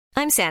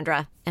I'm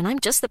Sandra, and I'm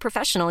just the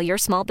professional your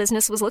small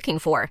business was looking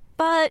for.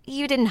 But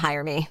you didn't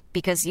hire me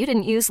because you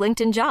didn't use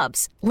LinkedIn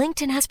Jobs.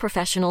 LinkedIn has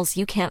professionals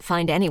you can't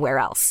find anywhere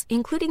else,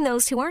 including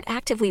those who aren't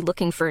actively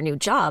looking for a new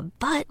job,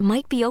 but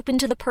might be open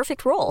to the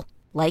perfect role,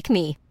 like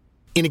me.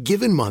 In a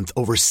given month,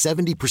 over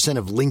 70%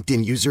 of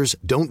LinkedIn users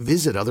don't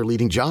visit other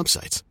leading job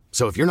sites.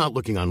 So if you're not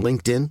looking on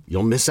LinkedIn,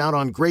 you'll miss out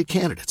on great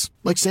candidates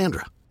like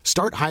Sandra.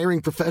 Start hiring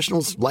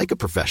professionals like a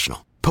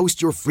professional.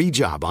 Post your free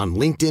job on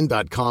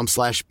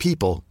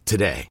linkedin.com/people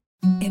today.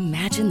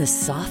 Imagine the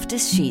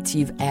softest sheets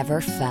you've ever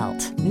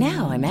felt.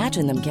 Now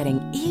imagine them getting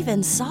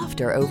even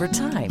softer over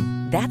time.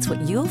 That's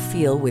what you'll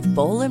feel with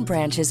Boll &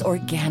 Branch's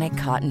organic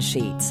cotton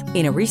sheets.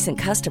 In a recent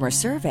customer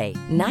survey,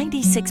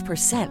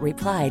 96%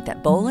 replied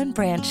that Boll &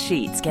 Branch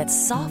sheets get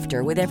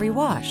softer with every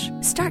wash.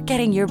 Start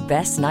getting your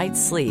best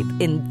night's sleep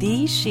in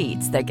these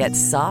sheets that get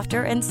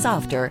softer and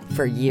softer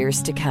for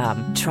years to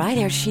come. Try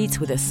their sheets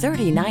with a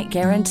 30-night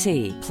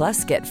guarantee.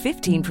 Plus, get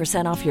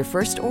 15% off your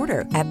first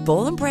order at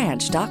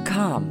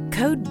bollandbranch.com.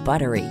 Code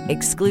BUTTERY.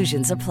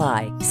 Exclusions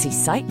apply. See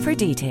site for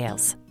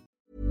details.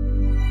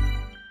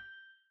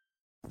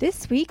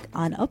 This week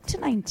on Up to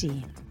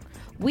 90,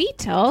 we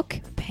talk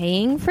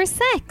paying for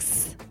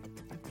sex.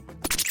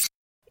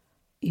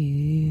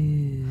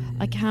 Ew.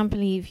 I can't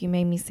believe you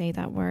made me say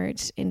that word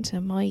into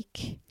a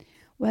mic.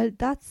 Well,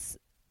 that's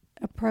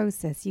a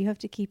process. You have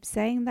to keep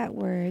saying that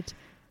word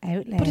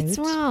out loud. But it's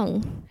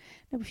wrong.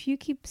 No, if you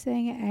keep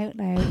saying it out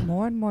loud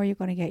more and more, you're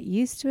going to get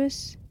used to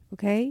it.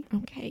 Okay?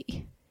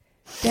 Okay.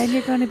 Then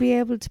you're going to be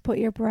able to put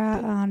your bra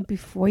on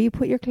before you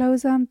put your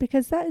clothes on,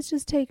 because that is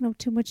just taking up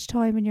too much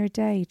time in your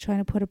day, trying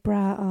to put a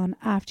bra on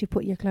after you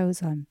put your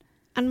clothes on.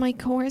 And my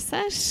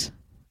corset?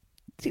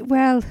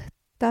 Well,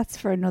 that's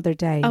for another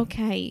day.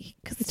 Okay,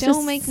 because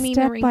don't make me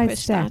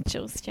relinquish that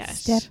just yet.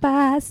 Step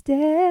by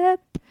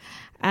step.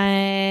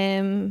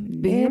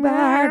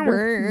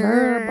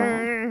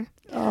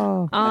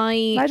 Oh,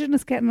 imagine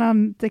us getting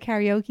on the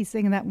karaoke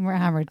singing that when we're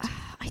hammered.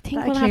 I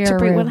think we'll have to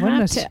bring.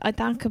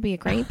 That could be a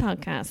great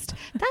podcast.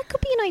 That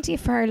could be an idea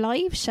for our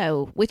live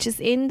show, which is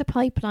in the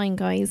pipeline,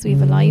 guys. We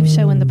have a live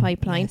show in the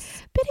pipeline.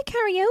 Yes. Bit of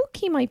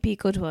karaoke might be a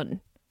good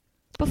one.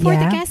 Before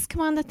the guests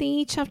come on, that they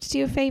each have to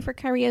do a favourite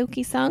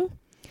karaoke song.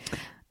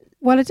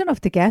 Well, I don't know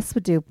if the guests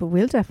would do, but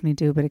we'll definitely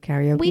do a bit of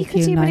karaoke. We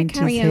could do a bit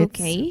of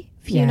karaoke.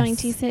 Few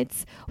 90s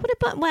hits. Would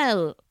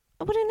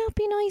it not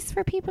be nice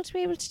for people to be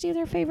able to do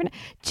their favourite?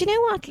 Do you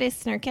know what,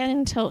 listener? Get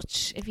in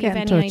touch if you have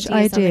any ideas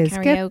on the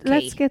karaoke.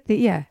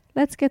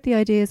 Let's get the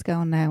ideas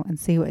going now and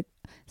see what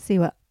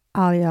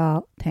all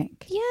y'all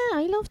think. Yeah,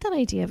 I love that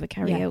idea of a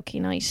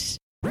karaoke night.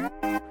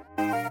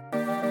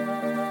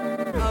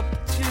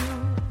 Up to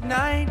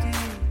 90,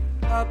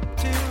 up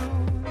to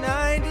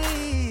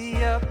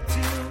 90, up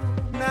to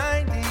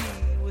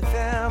 90 with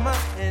Emma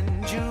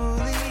and Julie.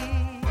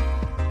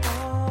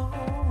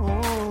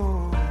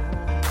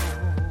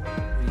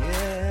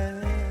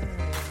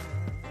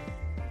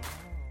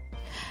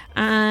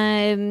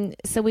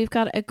 So we've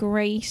got a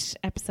great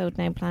episode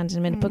now planned in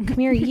a minute. But come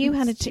here, you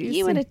had a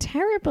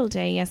terrible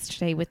day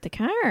yesterday with the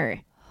car.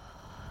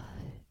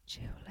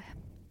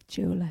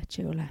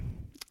 Jula.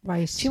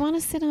 Right. Do you want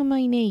to sit on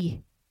my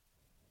knee?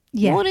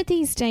 Yeah. One of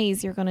these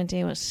days you're going to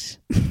do it.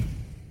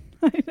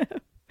 I know.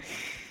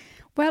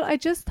 Well, I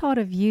just thought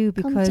of you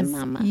because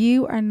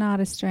you are not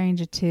a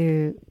stranger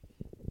to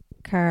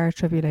car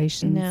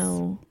tribulations.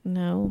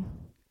 No.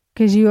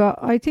 Because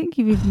I think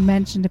you've even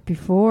mentioned it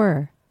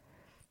before.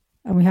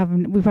 And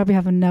we probably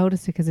haven't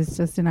noticed it because it's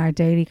just in our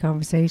daily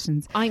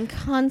conversations. I'm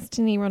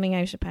constantly running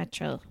out of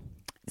petrol.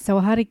 So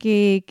I had a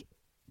gig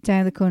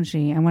down the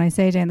country. And when I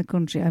say down the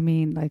country, I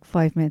mean like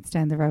 5 minutes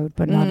down the road,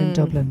 but not in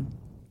Dublin.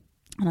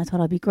 And I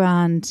thought I'd be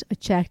grand. I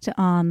checked it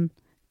on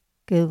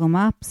Google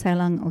Maps, how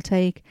long it'll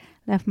take.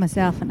 Left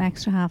myself an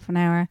extra half an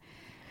hour.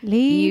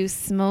 You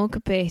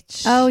smoke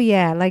bitch. Oh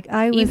yeah, like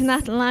I was... Even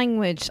that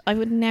language, I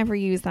would never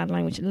use that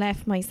language.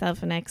 Left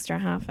myself an extra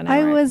half an hour.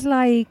 I was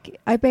like,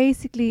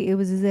 it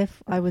was as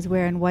if I was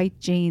wearing white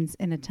jeans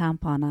in a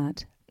tampon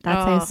ad.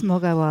 That's how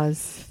smug I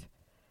was.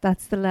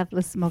 That's the level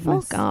of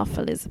smugness. Fuck off,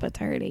 Elizabeth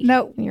Hurley.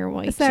 No. In your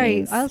white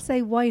jeans. I'll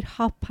say white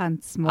hot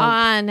pants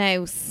smug.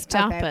 No,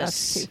 stop it.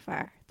 That's too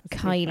far.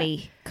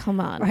 Kylie, come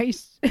on. Right.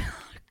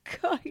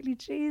 Kylie,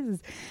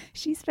 Jesus.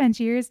 She spent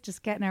years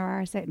just getting her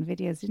arse out in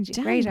videos, didn't she?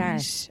 Damn Great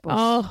arse.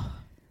 Oh,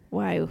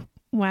 wow.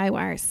 Wow,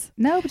 arse.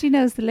 Nobody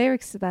knows the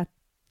lyrics to that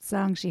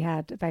song she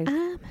had about...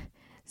 I'm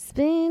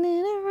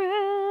spinning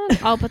around.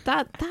 Oh, but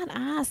that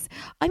ass.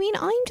 I mean,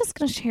 I'm just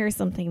going to share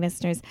something,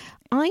 listeners.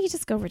 I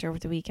discovered over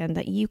the weekend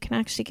that you can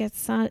actually get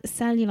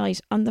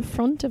cellulite on the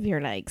front of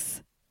your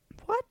legs.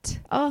 What?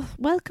 Oh,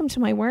 welcome to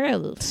my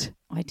world.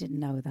 I didn't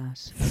know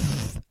that.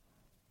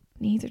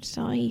 Neither did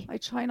I. I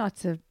try not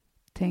to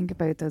think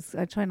about this.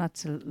 I try not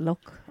to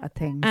look at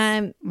things.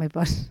 My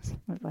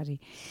body.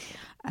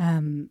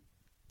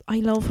 I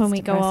love when we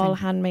go all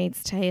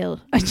Handmaid's Tale.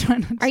 I try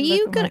not to. Are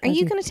you going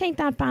to take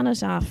that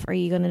bonnet off, or are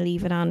you going to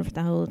leave it on for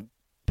the whole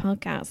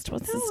podcast?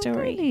 What's the story?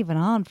 I'm going to leave it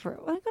on for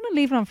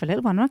a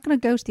little while. I'm not going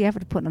to go to the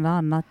effort of putting it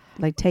on, not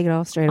like take it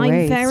off straight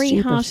away. I'm very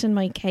hot in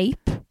my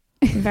cape.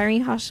 I'm very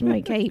hot in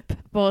my cape,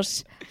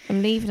 but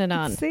I'm leaving it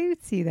on. It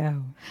suits you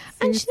though.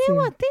 And you know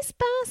what? This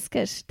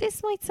basket,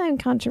 this might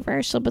sound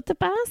controversial, but the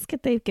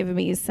basket they've given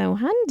me is so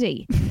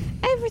handy.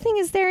 Everything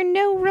is there,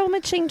 no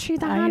rummaging through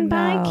the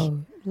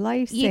handbag.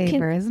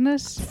 Lifesaver, isn't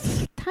it?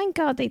 Thank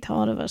God they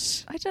thought of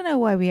it. I don't know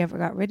why we ever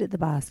got rid of the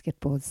basket,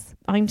 Buzz.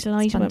 I'm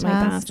delighted with my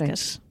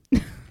basket.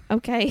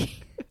 Okay.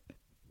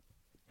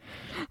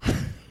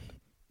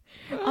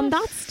 On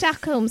that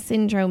Stockholm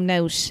Syndrome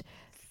note,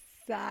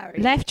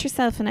 left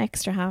yourself an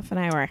extra half an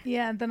hour.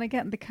 Yeah, and then I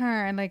get in the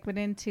car and like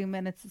within 2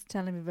 minutes it's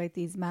telling me about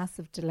these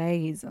massive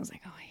delays. I was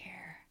like, oh,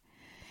 here.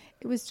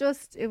 It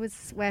was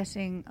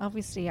sweating.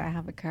 Obviously, I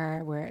have a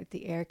car where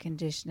the air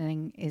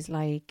conditioning is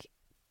like,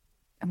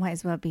 it might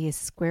as well be a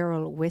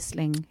squirrel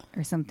whistling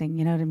or something.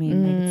 You know what I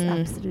mean? Like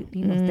it's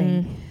absolutely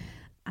nothing.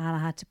 And I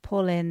had to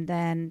pull in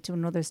then to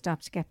another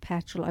stop to get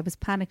petrol. I was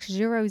panicked because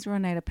you're always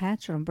running out of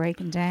petrol and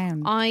breaking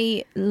down.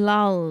 I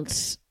lolled.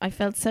 I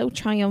felt so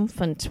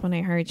triumphant when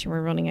I heard you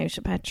were running out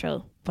of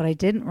petrol. But I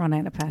didn't run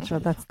out of petrol.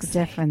 That's the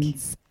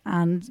difference.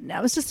 And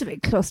it was just a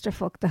big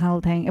clusterfuck, the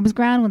whole thing. It was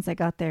grand once I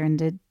got there and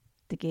did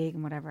the gig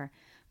and whatever.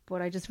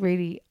 But I just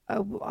really,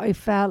 I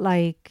felt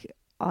like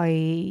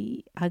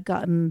I had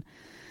gotten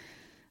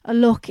a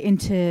look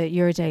into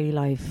your daily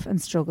life and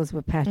struggles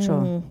with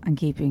petrol and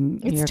keeping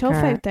your car. It's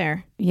tough out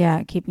there.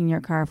 Yeah, keeping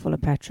your car full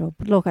of petrol.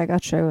 But look, I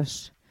got through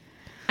it.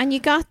 And you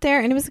got there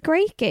and it was a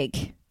great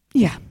gig.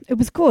 Yeah, it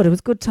was good. It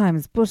was good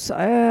times.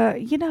 But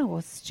you know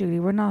us,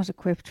 Julie, we're not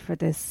equipped for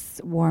this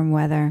warm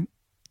weather.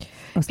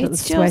 Us little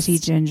sweaty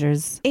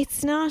gingers.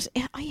 It's not.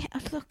 I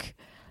look,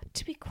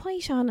 to be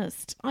quite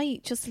honest, I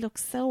just look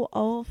so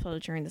awful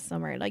during the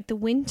summer. Like the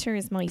winter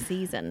is my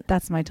season.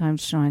 That's my time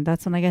to shine.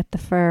 That's when I get the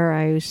fur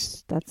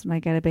out. That's when I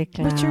get a bit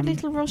glam. But your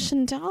little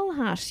Russian doll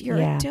hat,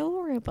 you're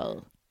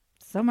adorable.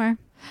 Summer.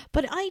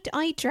 But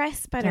I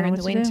dress better in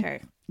the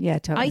winter. Yeah,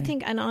 totally. I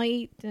think, and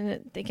I,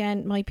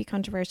 again, might be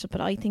controversial,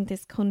 but I think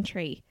this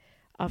country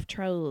of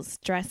trolls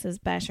dresses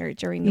better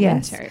during the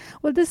winter.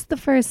 Well, this is the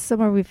first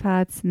summer we've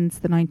had since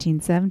the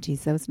 1970s,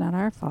 so it's not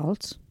our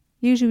fault.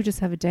 Usually we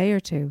just have a day or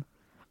two.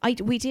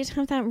 We did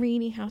have that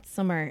really hot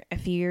summer a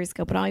few years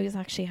ago, but I was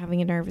actually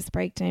having a nervous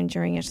breakdown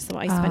during it, so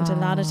I spent a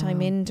lot of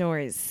time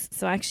indoors.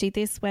 So actually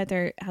this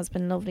weather has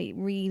been lovely.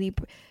 Really,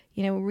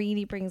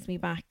 really brings me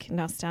back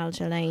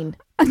nostalgia lane.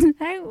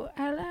 How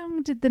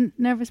long did the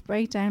nervous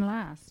breakdown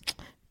last?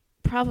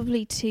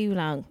 Probably too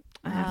long,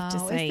 I have to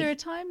say. Is there a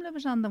time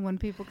limit on them when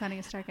people kind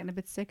of start getting a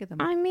bit sick of them?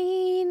 I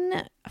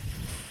mean,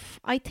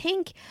 I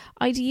think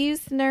I'd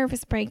use the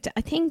nervous breakdown.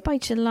 I think by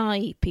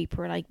July people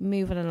were like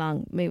moving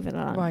along.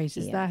 Right,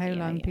 is that how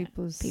long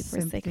people were sick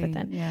of it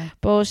then? Yeah.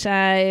 But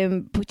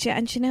yeah,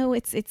 and you know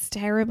it's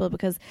terrible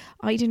because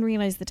I didn't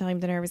realise the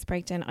time the nervous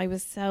breakdown. I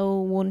was so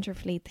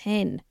wonderfully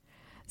thin.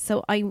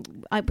 So I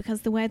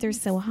because the weather's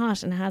so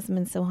hot and it hasn't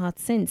been so hot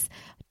since,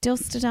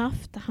 dusted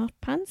off the hot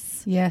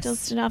pants. Yes.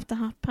 Dusted off the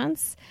hot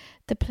pants,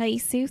 the play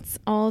suits,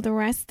 all the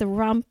rest, the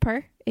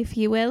romper, if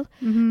you will.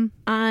 Mm-hmm.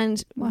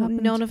 And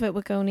none of it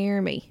would go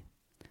near me.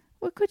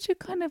 Well, could you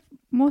kind of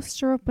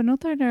muster up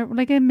another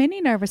like a mini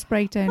nervous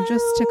breakdown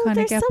just to kind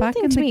of get back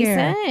in the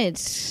gear?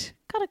 Said.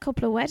 Got a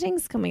couple of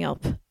weddings coming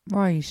up.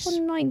 Right.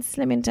 Wouldn't mind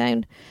slimming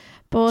down.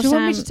 But do you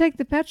want me to take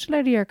the petrol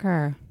out of your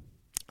car?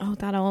 Oh,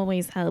 that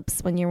always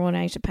helps when you run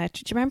out of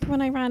petrol. Do you remember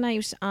when I ran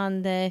out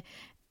on the,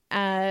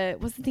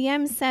 was it the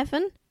M7?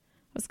 I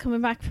was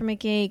coming back from a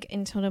gig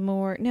in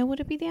Tullamore. No, would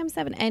it be the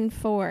M7?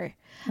 N4.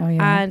 Oh,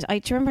 yeah. And do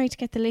you remember I had to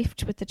get the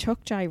lift with the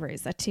truck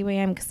drivers at 2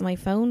 a.m. because my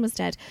phone was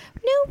dead.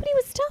 Nobody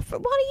would stop.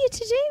 What are you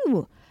to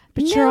do?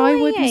 But sure, I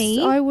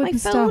wouldn't my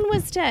stop. phone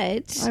was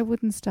dead. I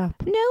wouldn't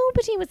stop.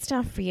 Nobody would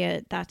stop for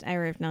you that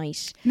hour of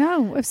night.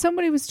 No, if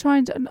somebody was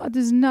trying to,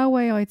 there's no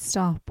way I'd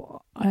stop.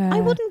 I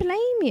wouldn't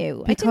blame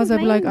you. Because I'd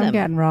be like, I'm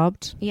getting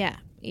robbed. Yeah,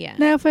 yeah.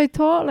 Now, if I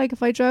thought, like,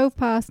 if I drove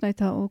past and I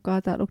thought, oh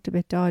God, that looked a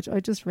bit dodgy,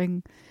 I'd just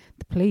ring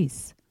the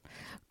police.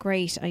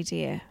 Great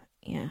idea.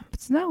 Yeah.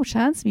 But there's no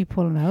chance of me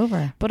pulling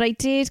over. But I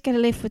did get a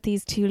lift with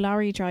these 2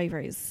 lorry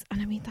drivers.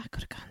 And I mean, that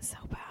could have gone so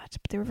bad.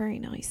 But they were very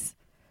nice.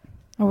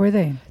 Oh, were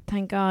they?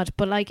 Thank God.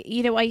 But like,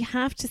 you know, I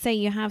have to say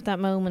you have that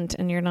moment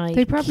and you're like...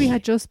 They probably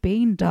had just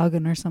been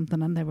dogging or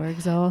something and they were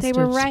exhausted. They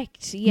were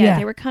wrecked. Yeah.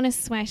 They were kind of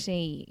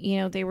sweaty.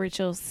 You know, they were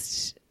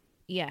just...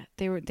 Yeah.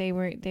 They were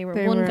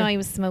one guy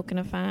was smoking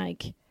a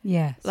fag.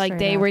 Yeah. Like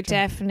they were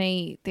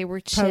definitely... They were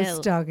chill.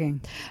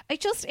 Post-dogging.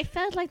 It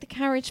felt like the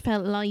carriage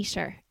felt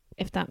lighter,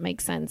 if that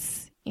makes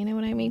sense. You know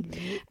what I mean?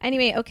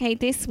 Anyway, okay,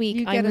 this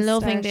week I'm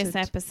loving this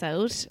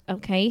episode,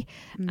 okay?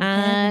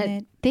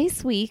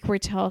 This week we're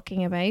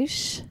talking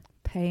about...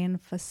 Paying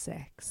for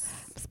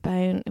sex.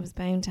 It was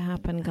bound to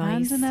happen,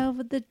 guys. Handing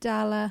over the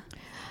dollar.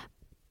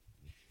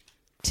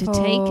 To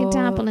take a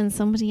dabble in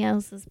somebody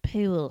else's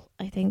pool.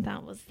 I think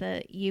that was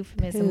the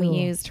euphemism we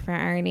used for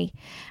Arnie.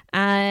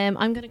 I'm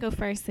going to go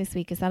first this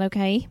week. Is that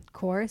okay? Of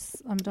course.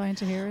 I'm dying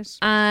to hear it.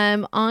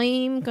 I'm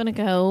going to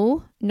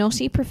go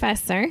Nutty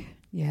Professor.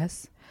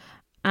 Yes.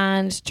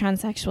 And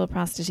transsexual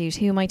prostitute.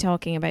 Who am I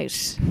talking about?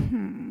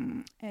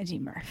 Eddie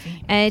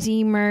Murphy.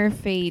 Eddie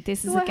Murphy.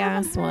 This is a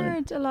gas one. I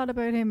haven't heard a lot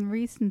about him in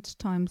recent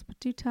times, but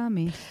do tell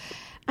me.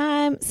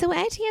 So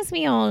Eddie, as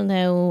we all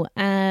know,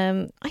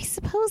 I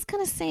suppose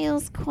kind of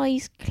sails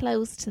quite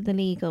close to the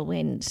legal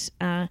wind.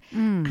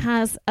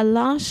 Has a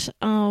lot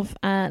of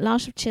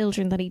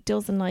children that he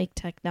doesn't like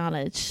to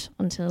acknowledge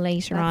until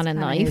later on in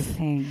life.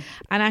 And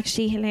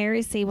actually,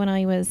 hilariously, when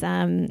I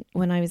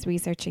was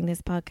researching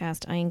this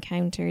podcast, I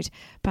encountered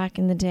back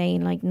in the day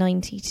in like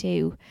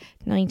 92,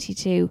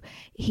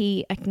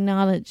 he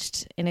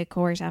acknowledged in a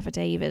court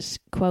affidavit,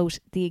 quote,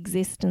 the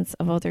existence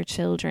of other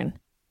children.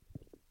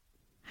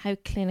 How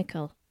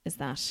clinical is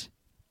that?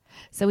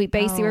 So he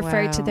basically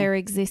referred to their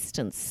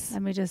existence.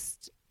 Let me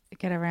just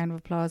get a round of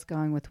applause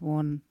going with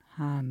one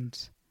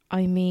hand.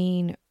 I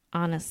mean,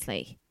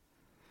 honestly.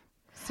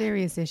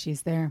 Serious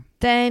issues there.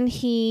 Then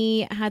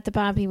he had the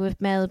baby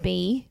with Mel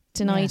B,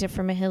 denied it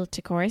from a hilt,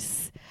 of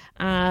course.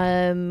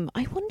 I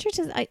wonder,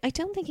 I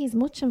don't think he's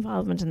much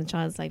involvement in the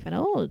child's life at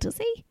all, does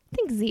he? I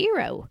think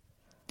zero.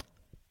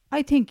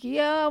 I think,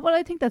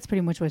 I think that's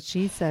pretty much what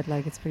she said.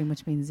 Like, it's pretty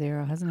much been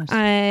zero, hasn't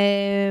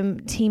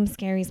it? Team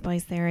Scary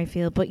Spice there, I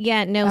feel. But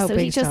yeah, no, so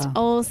he just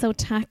also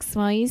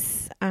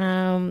tax-wise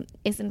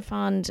isn't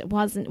fond,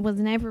 was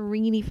never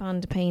really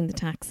fond of paying the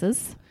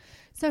taxes.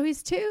 So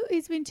he's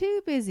been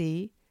too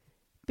busy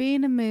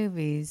being in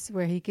movies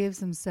where he gives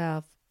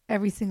himself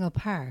every single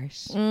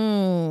part.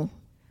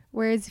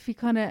 Whereas if he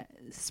kind of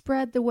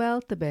spread the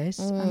wealth a bit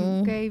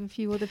and gave a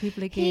few other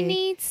people a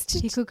gig,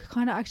 he could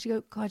kind of actually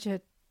go,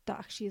 God, that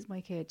actually is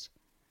my kid.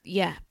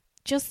 Yeah.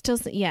 Just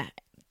doesn't, He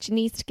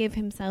needs to give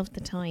himself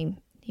the time.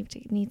 He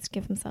needs to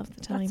give himself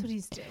the time. That's what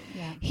he's doing,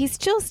 yeah. He's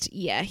just,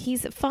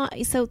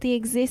 so the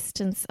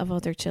existence of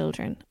other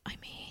children, I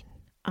mean,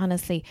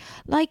 honestly,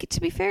 like, to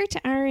be fair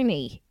to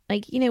Arnie,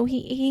 like, you know,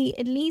 he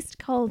at least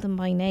called them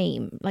by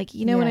name. Like,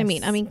 you know what I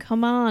mean? I mean,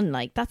 come on,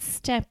 like, that's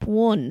step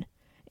one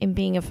in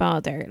being a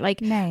father. Like,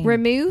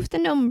 remove the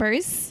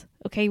numbers.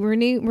 Okay,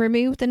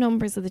 remove the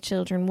numbers of the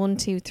children, 1,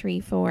 2, 3,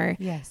 4.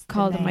 Yes,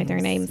 call them by their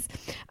names.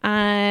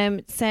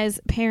 Says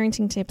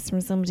parenting tips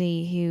from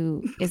somebody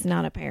who is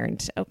not a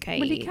parent. Okay,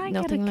 well, you can't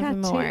get a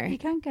tattoo. You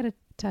can't get a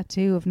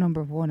tattoo of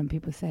number 1 and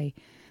people say,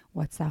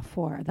 "What's that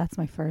for?" That's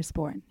my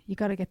firstborn. You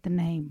got to get the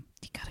name.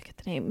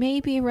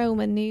 Maybe a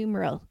Roman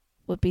numeral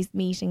would be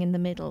meeting in the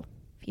middle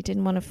if you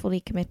didn't want to fully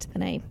commit to the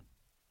name.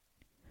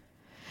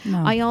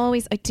 No.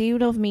 I do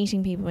love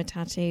meeting people with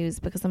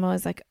tattoos because I'm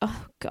always like,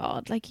 oh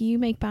God, like you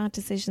make bad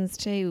decisions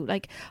too.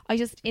 Like I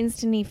just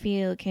instantly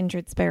feel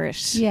kindred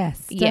spirit.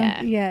 Yes.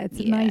 It's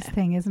a nice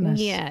thing, isn't it?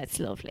 Yeah, it's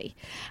lovely.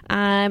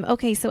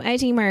 Okay, so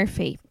Eddie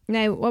Murphy.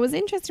 Now, what was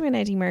interesting with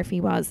Eddie Murphy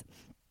was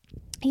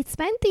he'd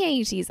spent the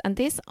 80s, and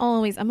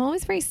I'm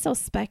always very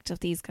suspect of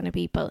these kind of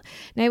people.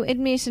 Now,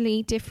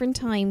 admittedly, different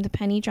time, the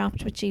penny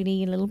dropped with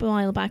Julie a little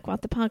while back,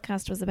 what the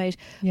podcast was about.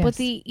 Yes. But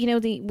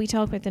we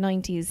talk about the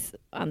 90s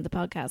on the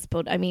podcast,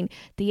 but I mean,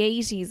 the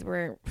 80s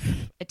were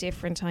a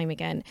different time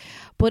again.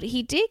 But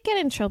he did get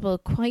in trouble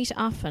quite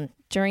often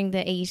during the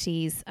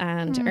 80s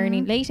and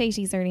late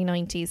 80s, early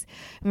 90s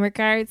in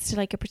regards to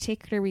like a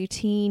particular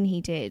routine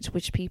he did,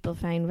 which people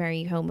found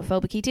very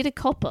homophobic. He did a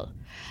couple.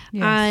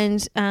 Yes.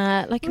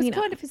 And it was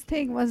kind of his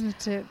thing, wasn't it,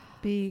 to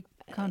be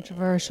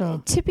controversial?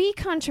 To be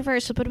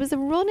controversial, but it was a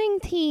running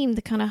theme,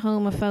 the kind of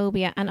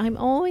homophobia. And I'm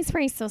always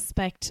very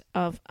suspect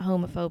of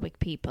homophobic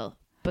people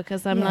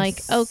because I'm like,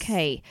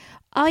 okay,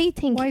 I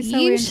think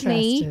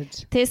usually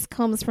this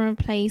comes from a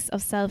place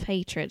of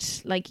self-hatred.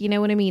 Like, you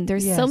know what I mean?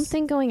 There's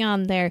something going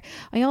on there.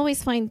 I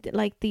always find that,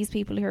 like, these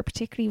people who are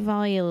particularly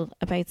vile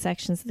about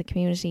sections of the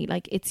community,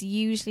 like, it's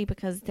usually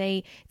because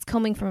it's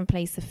coming from a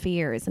place of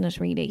fear, isn't it,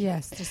 really?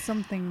 Yes, there's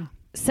something...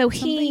 So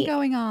something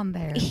going on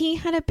there. He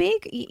had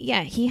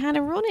he had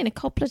a run in a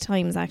couple of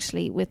times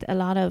actually with a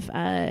lot of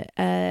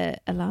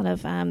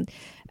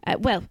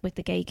with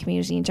the gay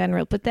community in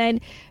general. But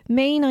then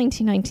May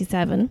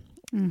 1997,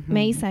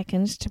 May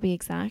 2nd to be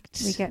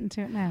exact. We're getting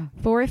to it now.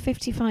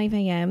 4:55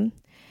 a.m.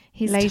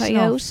 His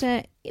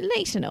Toyota,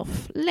 late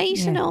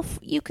enough.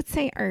 You could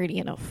say early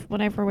enough,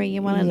 whatever way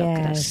you want to look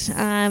at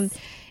it.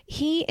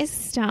 He is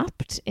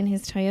stopped in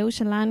his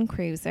Toyota Land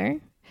Cruiser.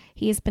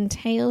 He has been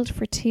tailed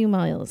for 2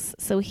 miles.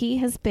 So he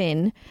has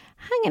been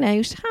hanging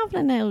out,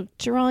 having a little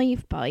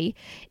drive-by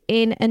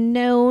in a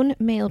known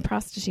male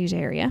prostitute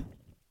area.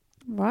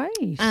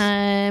 Right.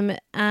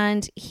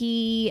 And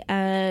he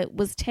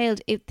was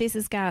tailed. This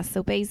is gas.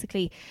 So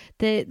basically,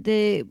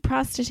 the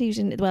prostitute,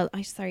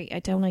 I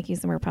don't like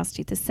using the word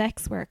prostitute. The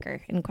sex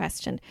worker in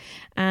question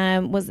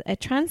was a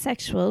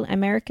transsexual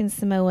American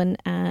Samoan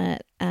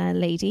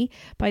lady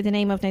by the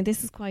name of, now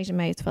this is quite a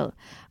mouthful,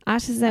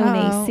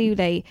 Atazone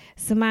Sule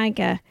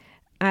Sumaga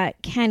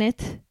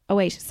Kenneth.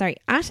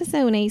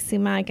 Atazone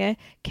Sumaga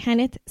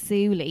Kenneth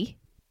Zuli.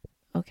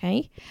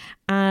 Okay,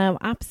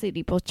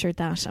 absolutely butchered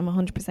that. I'm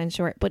 100%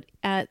 sure. But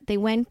she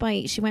went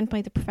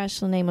by the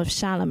professional name of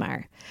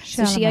Shalimar.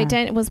 So she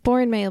was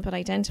born male but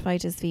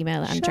identified as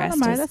female and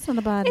dressed as... That's not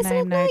a bad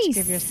name now to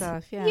give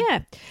yourself. Yeah.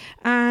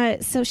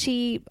 So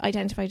she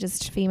identified as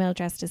female,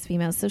 dressed as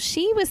female. So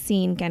she was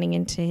seen getting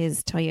into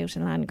his Toyota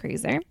Land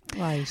Cruiser.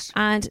 Right.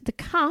 And the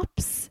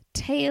cops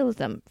tailed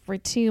them for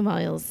 2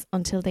 miles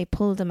until they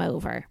pulled them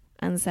over.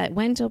 And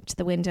went up to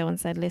the window and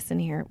said, listen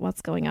here,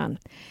 what's going on?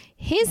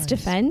 His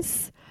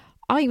defence,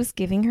 I was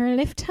giving her a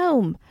lift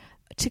home.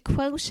 To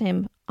quote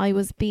him,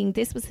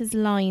 this was his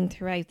line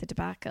throughout the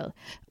debacle,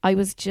 I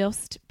was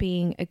just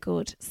being a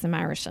good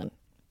Samaritan,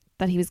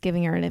 that he was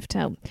giving her a lift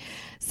home.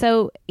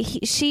 So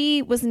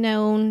she was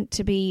known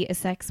to be a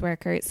sex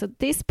worker. So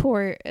this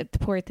poor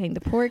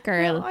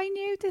girl. Well, I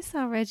knew this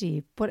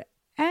already, but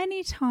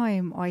any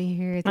time I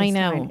hear this I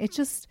know. line, it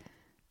just...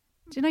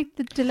 Do you like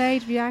the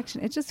delayed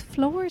reaction? It just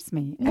floors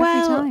me every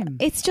time.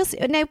 It's just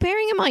now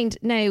bearing in mind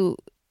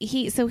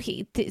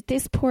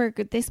this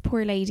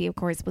poor lady, of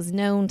course, was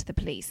known to the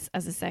police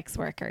as a sex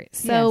worker.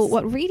 So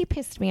what really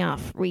pissed me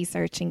off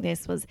researching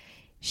this was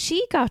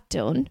she got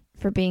done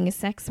for being a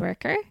sex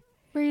worker.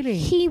 Really?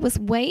 He was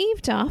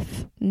waved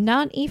off,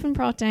 not even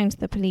brought down to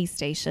the police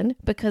station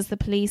because the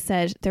police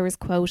said there was,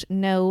 quote,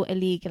 no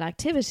illegal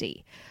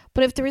activity.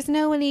 But if there was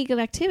no illegal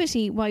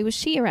activity, why was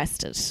she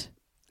arrested?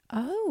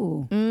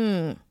 Oh.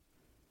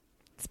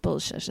 It's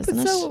bullshit, isn't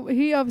it? So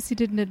he obviously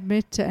didn't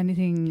admit to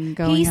anything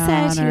going on. He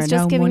said he was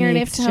just giving her a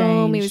lift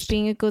home. He was exchanged.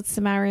 being a good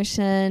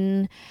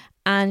Samaritan.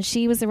 And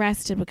she was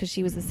arrested because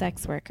she was a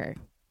sex worker.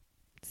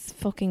 It's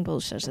fucking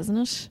bullshit, isn't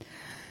it?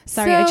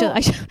 Sorry,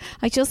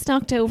 I just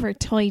knocked over a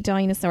toy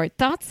dinosaur.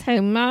 That's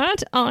how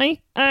mad I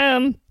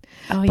am.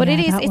 Oh, but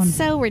yeah, it's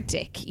so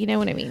ridiculous. You know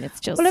what I mean? It's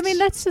just... Well, I mean,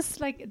 let's just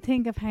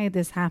think of how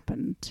this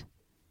happened.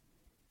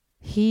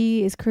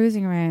 He is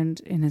cruising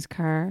around in his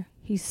car.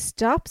 He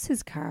stops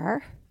his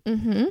car.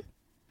 Mm-hmm.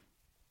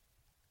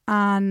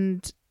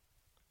 And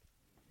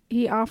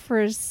he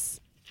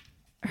offers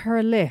her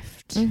a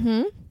lift.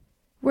 Mm-hmm.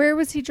 Where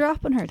was he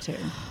dropping her to?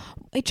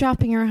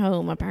 Dropping her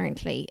home,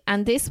 apparently.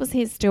 And this was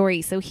his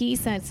story. So he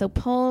said,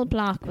 Paul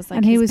Block was like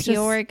and he his was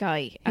PR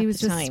guy at He was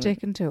the just time.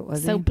 sticking to it,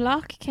 was So he?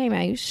 Block came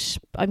out.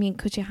 I mean,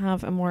 could you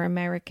have a more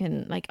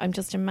American, I'm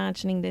just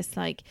imagining this,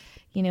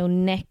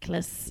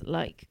 necklace,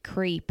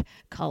 creep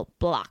called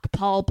Block,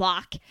 Paul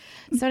Block.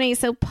 So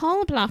anyway,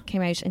 Paul Block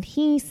came out and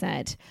he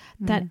said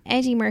that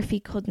Eddie Murphy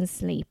couldn't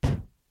sleep.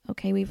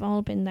 Okay, we've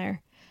all been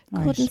there.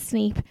 Right. Couldn't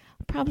sleep.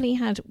 Probably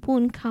had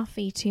one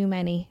coffee too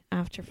many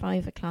after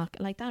 5 o'clock.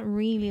 That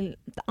really,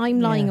 I'm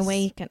lying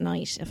awake at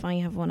night if I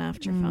have one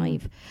after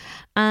 5.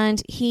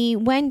 And he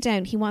went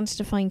down, he wanted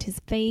to find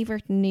his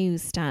favourite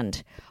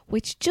newsstand,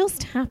 which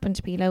just happened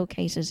to be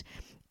located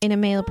in a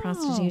male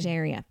prostitute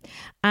area.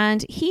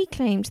 And he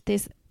claimed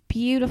this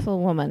beautiful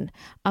woman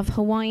of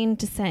Hawaiian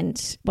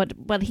descent.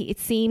 It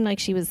seemed like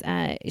she was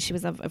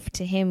of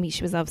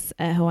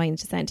Hawaiian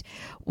descent,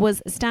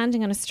 was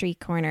standing on a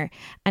street corner,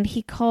 and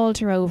he called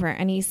her over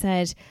and he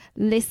said,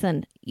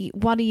 "Listen,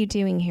 what are you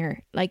doing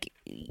here?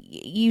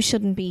 You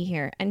shouldn't be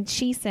here." And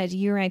she said,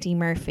 "You're Eddie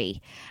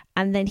Murphy."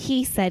 And then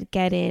he said,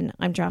 "Get in,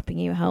 I'm dropping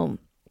you home."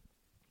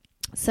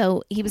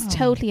 So he was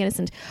totally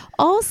innocent.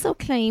 Also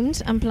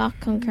claimed, and Block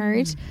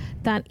concurred,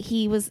 that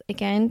he was,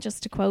 again,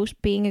 just to quote,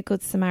 being a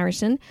good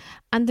Samaritan.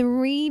 And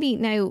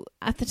now,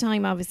 at the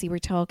time, obviously, we're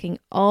talking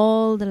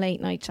all the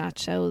late night chat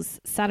shows,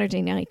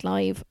 Saturday Night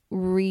Live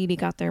really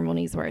got their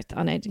money's worth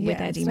on it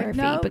with Eddie Murphy,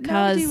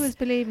 because nobody was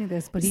believing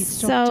this, but he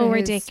stuck so to his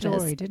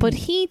ridiculous. story, didn't but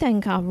he? he then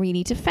got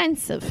really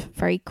defensive,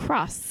 very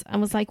cross, and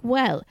was like,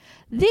 "Well,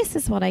 this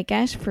is what I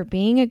get for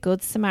being a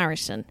good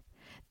Samaritan.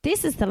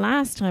 This is the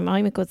last time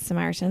I'm a good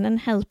Samaritan and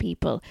help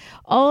people."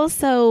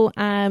 Also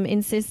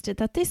insisted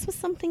that this was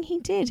something he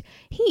did.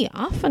 He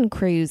often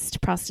cruised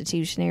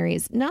prostitution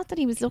areas. Not that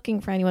he was looking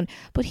for anyone,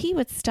 but he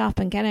would stop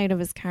and get out of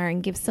his car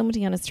and give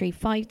somebody on a street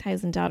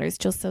 $5,000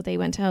 just so they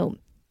went home.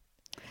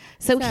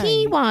 So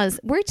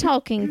we're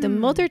talking the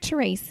Mother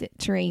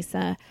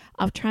Teresa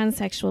of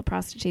transsexual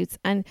prostitutes,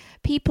 and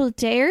people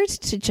dared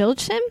to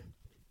judge him.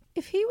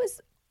 If he was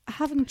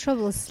having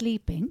trouble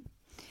sleeping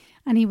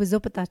and he was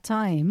up at that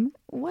time,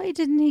 why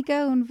didn't he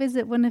go and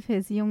visit one of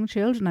his young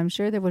children? I'm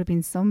sure there would have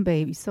been some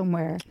baby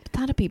somewhere. But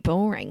that'd be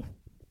boring,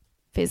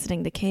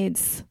 visiting the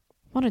kids.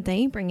 What are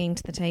they bringing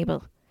to the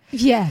table?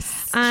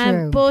 Yes,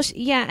 true. But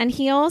yeah, and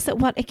he also,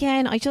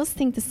 I just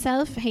think the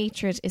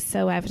self-hatred is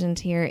so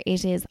evident here.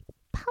 It is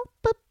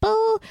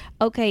palpable.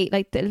 Okay,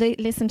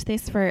 listen to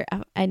this for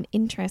an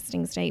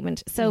interesting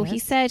statement. So he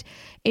said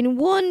in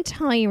one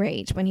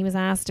tirade when he was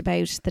asked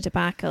about the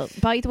debacle,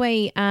 by the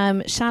way,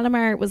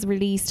 Shalimar was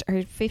released,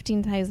 her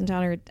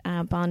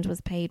 $15,000 bond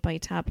was paid by a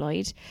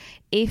tabloid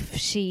if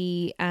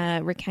she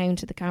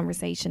recounted the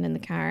conversation in the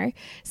car.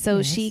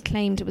 So she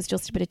claimed it was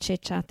just a bit of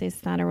chit chat, this,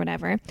 that, or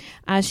whatever.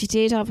 She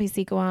did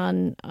obviously go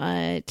on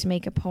to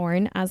make a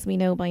porn. As we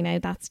know by now,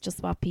 that's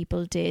just what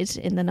people did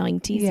in the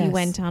 90s. Yes. You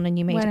went on and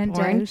you made a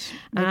porn.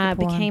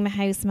 Became a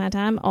house,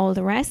 madame, all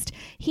the rest.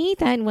 He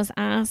then was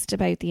asked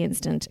about the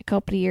incident a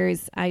couple of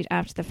years out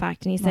after the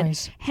fact, and he said,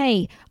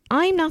 hey,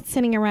 I'm not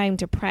sitting around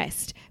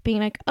depressed being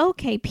like,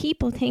 okay,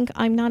 people think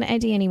I'm not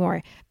Eddie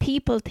anymore.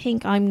 People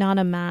think I'm not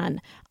a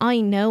man.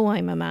 I know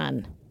I'm a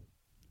man.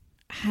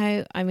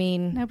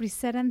 Nobody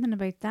said anything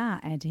about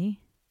that, Eddie.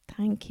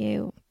 Thank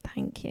you.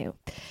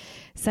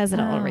 Says it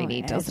all,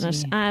 really,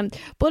 doesn't Eddie. it?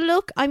 But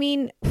look, I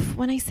mean,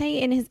 when I say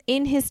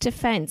in his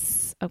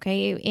defence,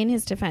 okay, in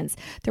his defence,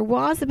 there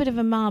was a bit of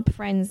a mob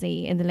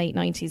frenzy in the late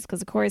 90s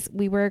because, of course,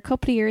 we were a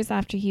couple of years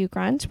after Hugh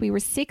Grant. We were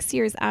 6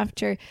 years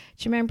after, do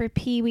you remember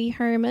Pee Wee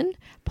Herman?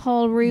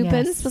 Paul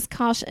Rubens was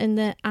caught in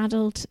the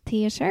adult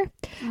theatre.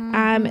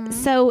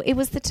 So it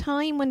was the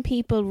time when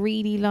people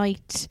really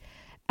liked...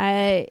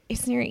 they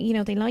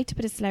liked a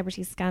bit of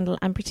celebrity scandal,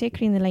 and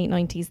particularly in the late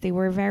 90s, they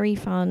were very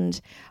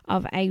fond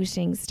of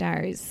outing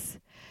stars.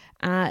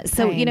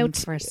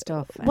 For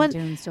stuff and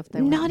doing stuff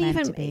they weren't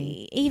meant to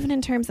be. Even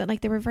in terms of,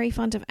 like, they were very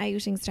fond of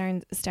outing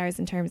stars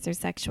in terms of their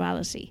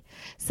sexuality.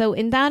 So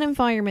in that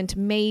environment,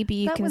 maybe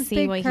you can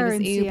see why he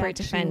was uber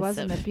defensive.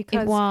 Wasn't it?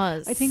 Because it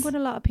was. I think when a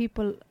lot of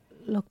people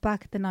look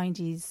back at the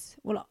 90s,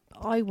 well,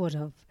 I would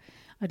have.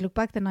 I'd look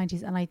back at the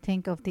 90s and I'd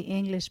think of the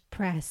English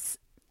press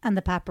and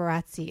the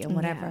paparazzi and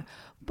whatever,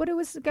 but it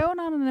was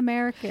going on in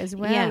America as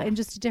well in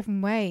just a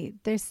different way.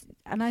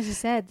 And as you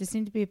said, there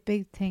seemed to be a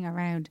big thing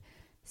around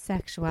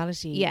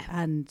sexuality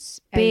and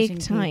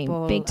big time.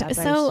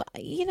 So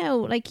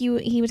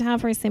he would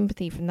have our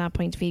sympathy from that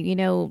point of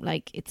view.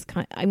 Like it's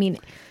kind. I mean,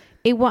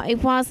 it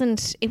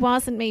wasn't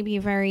maybe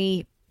a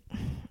very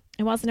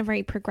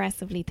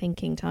progressively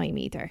thinking time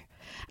either.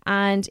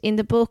 And in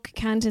the book,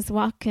 Candice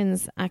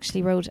Watkins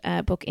actually wrote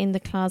a book, In the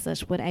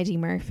Closet, with Eddie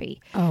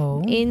Murphy.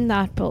 Oh. In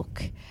that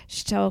book,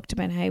 she talked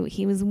about how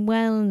he was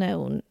well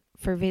known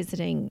for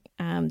visiting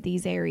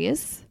these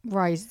areas.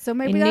 Right. So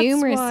maybe in that's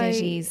numerous why,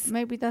 cities.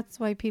 Maybe that's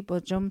why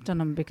people jumped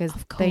on him, because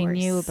they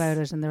knew about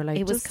it and they were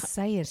like, just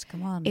say it,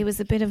 come on. It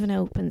was a bit of an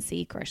open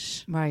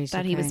secret. Right.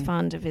 That he was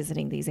fond of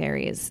visiting these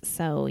areas.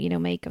 So,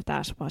 make of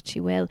that what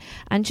you will.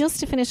 And just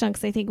to finish on,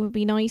 because I think it would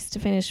be nice to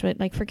finish with,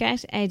 like,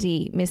 forget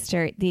Eddie,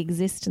 Mr. The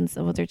Existence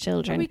of Other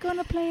Children. Are we going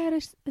to play out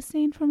a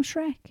scene from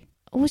Shrek?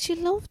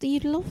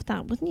 You'd love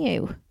that, wouldn't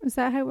you? Is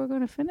that how we're going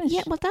to finish?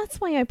 Yeah, well,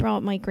 that's why I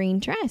brought my green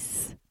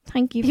dress.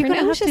 Thank you for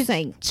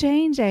noticing. Have to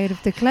change out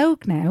of the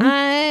cloak now.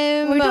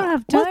 We don't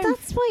have time. Well,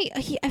 that's why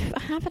I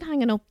have it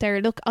hanging up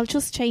there. Look, I'll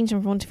just change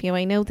in front of you.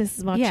 I know this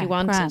is what you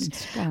wanted.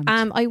 Grand.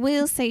 I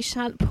will say,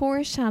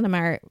 poor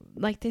Shalimar.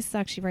 Like, this is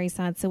actually very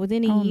sad. So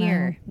within a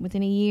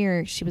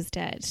year, she was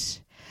dead.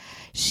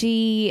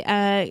 She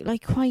the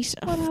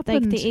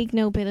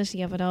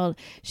ignobility of it all.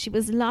 She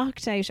was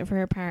locked out of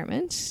her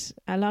apartment.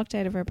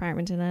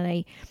 In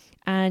LA.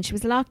 And she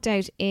was locked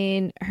out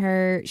she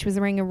was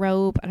wearing a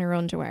robe and her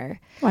underwear.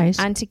 Right.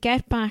 And to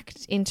get back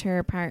into her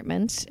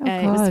apartment,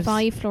 it was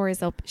 5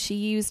 floors up. She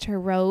used her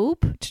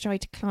robe to try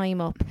to climb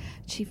up.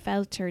 She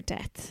fell to her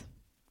death.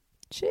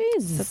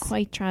 Jesus. So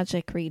quite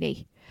tragic,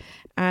 really.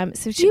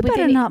 So you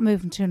better not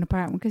move into an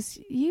apartment, because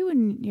you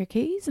and your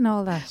keys and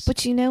all that.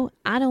 But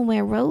I don't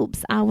wear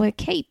robes. I wear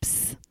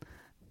capes.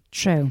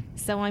 True.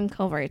 So I'm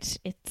covered.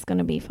 It's going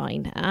to be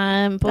fine.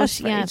 But that's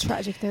very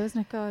tragic though,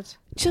 isn't it? God.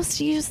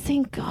 You just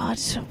think, God,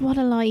 what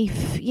a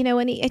life.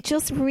 And it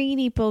just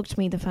really bugged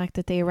me, the fact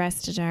that they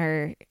arrested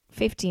her,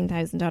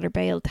 $15,000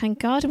 bail. Thank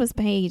God it was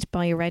paid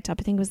by a red top.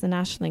 I think it was the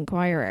National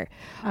Enquirer.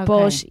 Okay.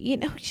 But, you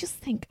just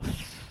think,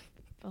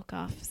 fuck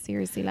off.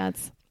 Seriously,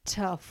 lads.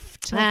 Tough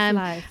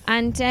life.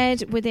 And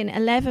dead within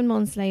 11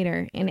 months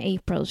later, in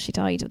April, she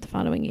died of the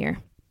following year.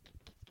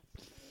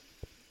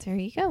 There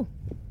you go.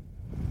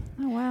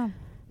 Oh, wow.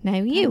 Now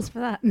you. Thanks for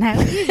that.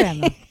 Now you,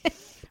 Emma.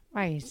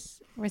 Right.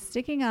 We're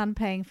sticking on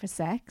paying for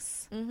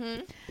sex.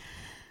 Mm-hmm.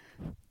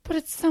 But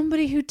it's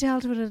somebody who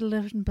dealt with it a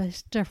little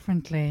bit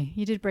differently.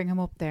 You did bring him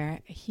up there.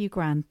 Hugh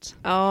Grant.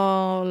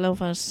 Oh,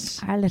 love it.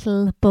 Our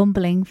little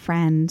bumbling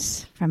friend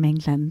from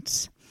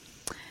England.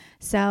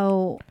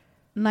 So,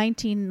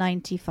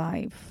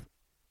 1995.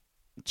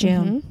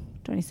 June.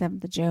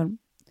 27th of June.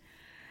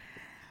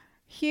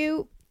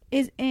 Hugh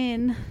is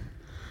in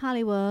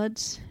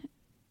Hollywood,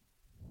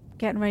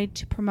 getting ready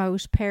to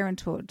promote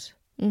Parenthood.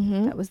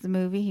 Mm-hmm. That was the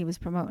movie he was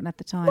promoting at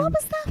the time. What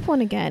was that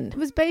one again? It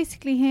was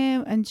basically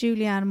him and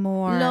Julianne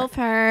Moore. Love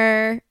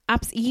her.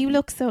 You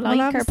look so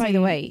like her, by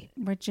the way.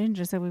 We're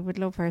ginger, so we would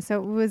love her.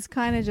 So it was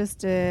kind of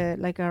just a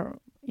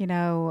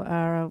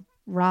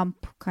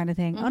romp kind of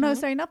thing. Mm-hmm. Oh no,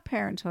 sorry, not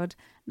Parenthood.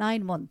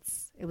 9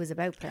 months. It was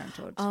about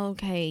Parenthood.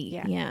 Okay,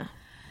 yeah.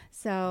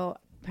 So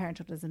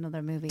Parenthood was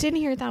another movie. Didn't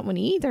hear that one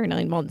either.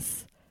 9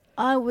 months.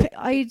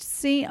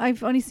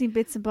 I've only seen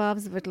bits and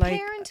bobs of it. Like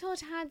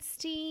Parenthood had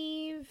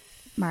Steve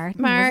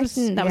Martin. That was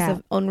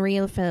an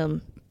unreal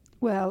film.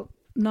 Well,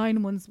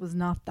 9 months was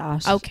not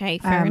that. Okay,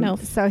 fair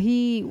enough. So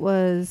he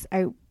was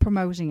out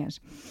promoting it,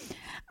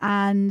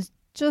 and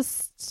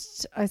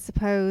just, I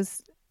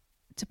suppose,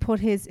 to put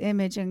his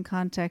image in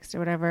context or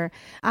whatever,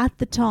 at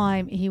the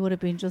time he would have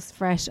been just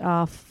fresh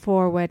off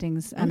 4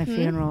 weddings and a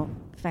funeral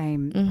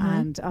fame,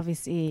 and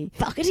obviously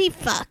fuckity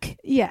fuck.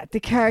 Yeah, the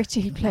character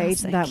he played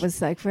that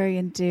was like very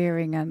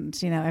endearing,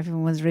 and you know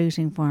everyone was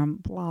rooting for him.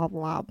 Blah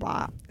blah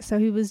blah. So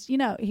he was, you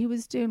know, he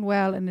was doing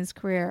well in his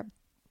career,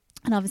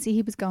 and obviously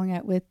he was going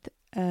out with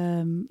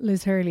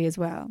Liz Hurley as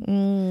well.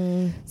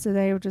 So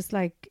they were just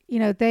like, you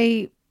know,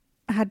 they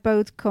had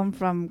both come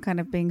from kind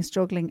of being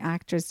struggling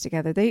actors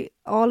together. They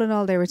all in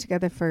all they were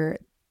together for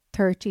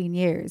 13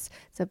 years,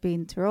 so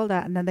been through all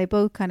that, and then they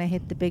both kind of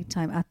hit the big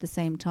time at the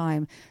same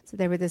time. So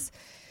they were this,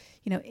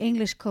 you know,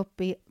 English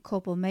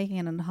couple making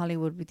it in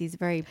Hollywood with these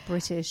very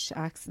British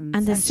accents,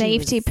 and the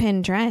safety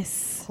pin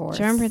dress. Do you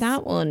remember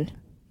that one?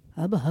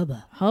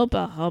 Hubba.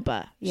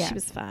 Yeah, she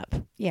was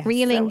fab. Yeah,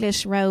 real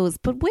English rose,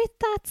 but with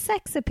that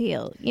sex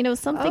appeal, you know,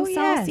 something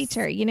saucy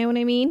to her. You know what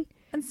I mean?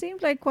 And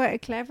seemed like quite a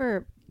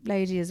clever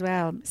lady as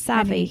well.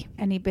 Savvy.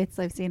 Any bits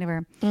I've seen of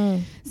her.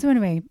 So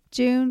anyway,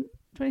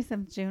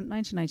 27th June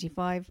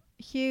 1995,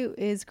 Hugh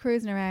is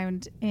cruising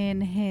around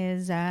in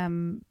his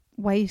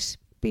white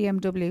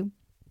BMW.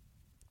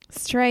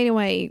 Straight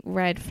away,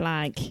 red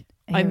flag.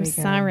 I'm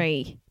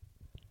sorry.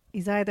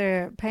 He's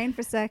either paying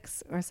for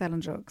sex or selling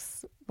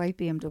drugs. White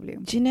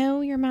BMW. Do you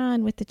know your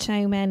man with the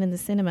chow men in the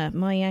cinema?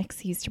 My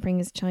ex used to bring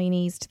his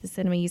Chinese to the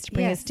cinema. He used to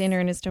bring his dinner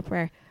and his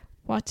Tupperware.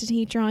 What did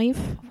he drive?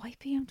 A white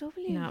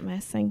BMW. Not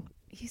messing.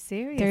 Are you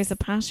serious? There's a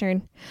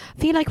pattern. I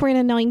feel like we're in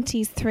a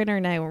 90s thriller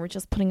now and we're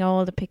just putting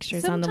all the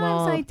pictures on the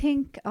wall. Sometimes I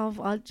think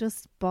I'll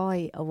just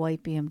buy a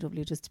white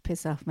BMW just to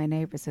piss off my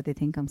neighbours so they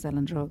think I'm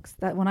selling drugs.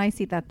 That when I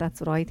see that,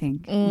 that's what I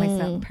think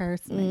myself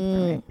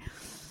personally.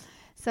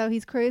 So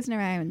he's cruising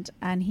around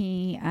and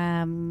he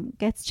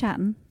gets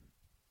chatting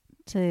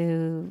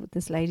to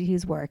this lady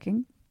who's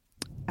working.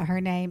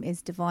 Her name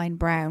is Divine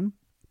Brown.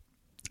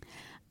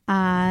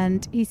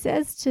 And he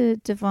says to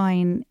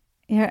Divine,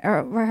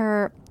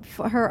 her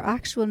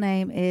actual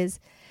name is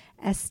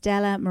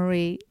Estella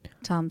Marie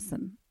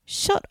Thompson.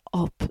 Shut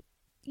up.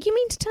 You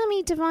mean to tell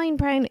me Divine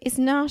Brown is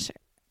not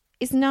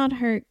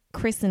her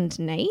christened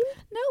name?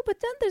 No, but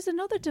then there's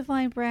another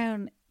Divine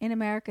Brown in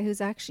America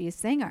who's actually a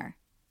singer.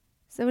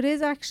 So it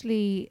is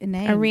actually a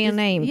name. A real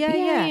name.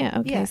 Yeah.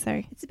 Okay,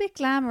 sorry. It's a bit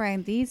glam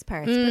around these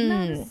parts, but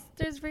no,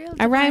 there's real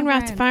around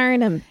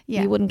Rathfarnham.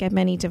 You wouldn't get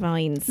many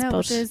Divines. No,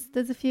 but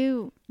there's a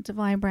few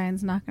Divine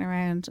Browns knocking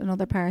around in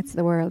other parts of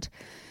the world.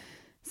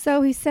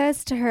 So he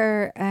says to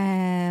her,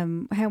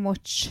 how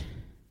much,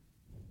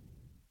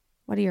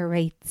 what are your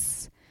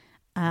rates?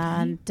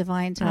 And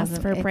Divine tells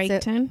him for a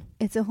breakdown.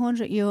 It's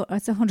 €100.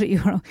 It's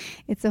 €100.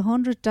 It's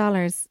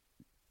 $100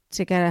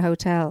 to get a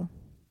hotel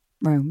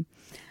room.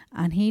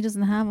 And he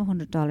doesn't have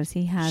 $100.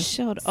 He has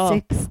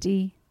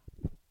 $60.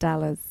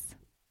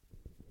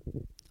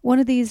 One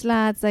of these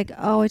lads like,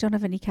 I don't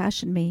have any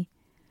cash in me.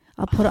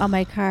 I'll put it on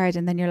my card.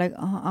 And then you're like,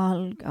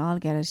 I'll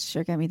get it.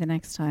 Sure, get me the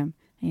next time.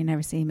 And you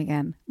never see him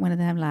again. One of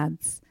them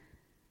lads.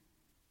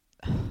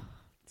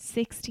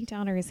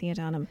 $60 he had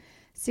on him.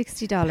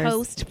 $60.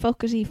 Post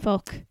fuckity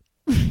fuck.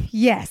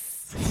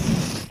 Yes.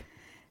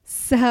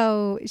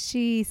 So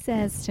she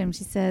says to him,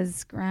 she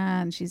says,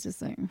 grand. She's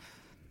just like,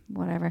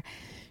 whatever.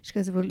 She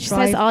goes, she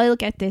says, I'll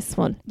get this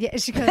one. Yeah,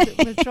 she goes,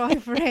 we'll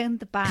drive around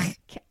the back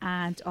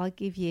and I'll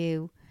give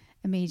you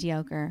a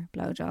mediocre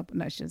blowjob.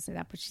 No, she doesn't say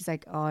that, but she's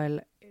like,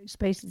 she's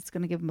basically just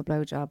going to give him a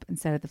blowjob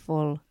instead of the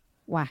full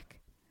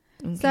whack.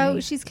 Okay. So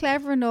she's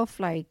clever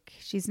enough, like,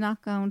 she's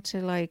not going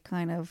to, like,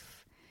 kind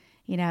of,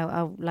 you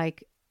know,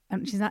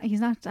 and he's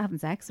not having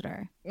sex with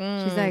her.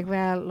 She's like,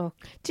 well, look.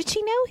 Did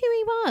she know who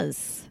he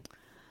was?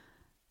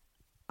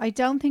 I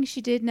don't think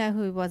she did know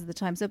who he was at the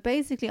time. So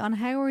basically, on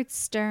Howard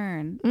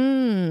Stern,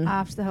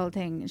 after the whole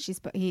thing,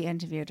 he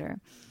interviewed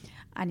her,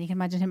 and you can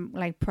imagine him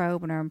like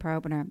probing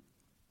her.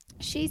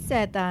 She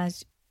said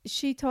that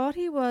she thought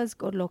he was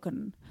good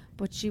looking,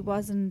 but she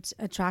wasn't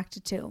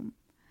attracted to him.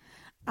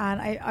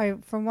 And I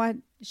from what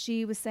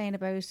she was saying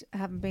about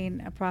having been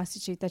a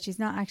prostitute, that she's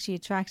not actually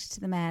attracted to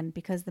the men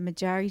because the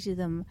majority of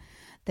them,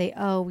 they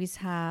always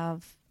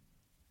have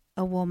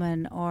a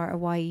woman or a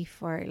wife,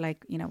 or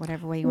like, you know,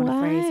 whatever way you want to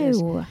phrase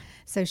it.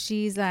 So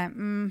she's like,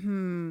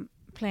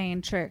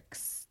 playing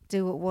tricks,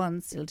 do it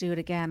once, you'll do it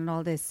again, and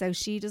all this. So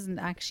she doesn't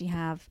actually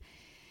have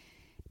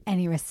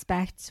any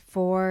respect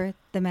for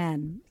the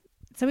men.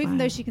 So even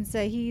though she can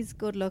say he's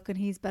good looking,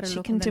 he's better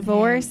looking, she can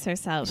divorce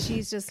herself.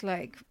 She's just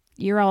like,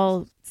 you're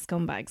all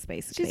scumbags,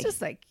 basically. She's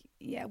just like,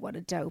 yeah, what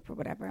a dope or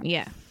whatever.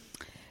 Yeah.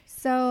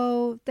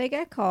 So they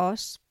get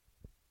caught.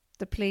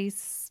 The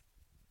police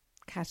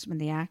catch them in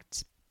the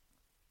act.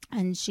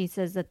 And she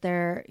says that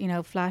they're, you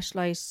know,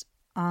 flashlight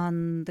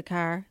on the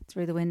car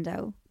through the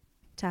window,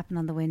 tapping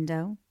on the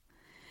window.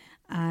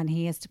 And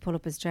he has to pull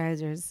up his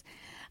trousers.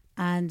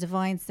 And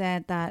Divine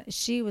said that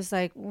she was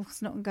like,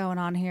 there's nothing going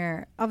on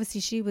here.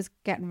 Obviously, she was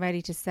getting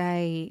ready to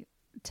say,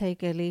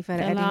 take a leaf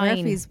out of Eddie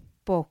Murphy's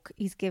book.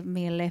 He's giving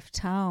me a lift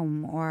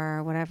home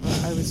or whatever.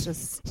 I was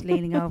just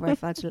leaning over. I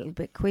felt a little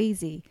bit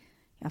queasy.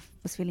 I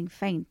was feeling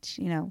faint,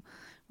 you know,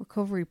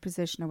 recovery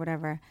position or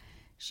whatever.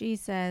 She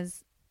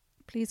says,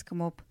 Please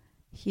come up.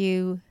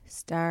 Hugh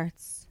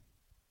starts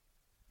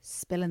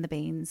spilling the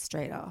beans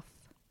straight off.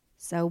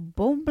 So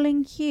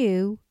bumbling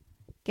Hugh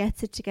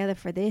gets it together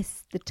for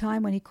this, the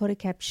time when he could have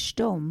kept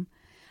stum.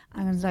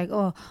 And I was like,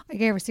 oh, I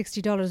gave her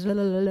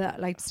 $60,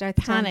 like start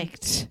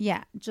panicked.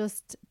 Yeah,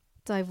 just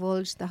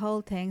divulged the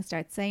whole thing,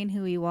 start saying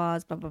who he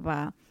was, blah, blah,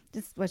 blah.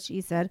 This is what she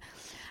said.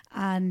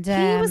 And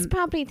he was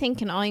probably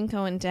thinking, I'm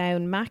going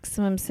down,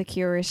 maximum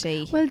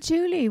security. Well,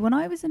 Julie, when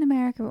I was in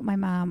America with my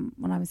mum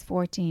when I was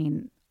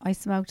 14, I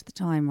smoked at the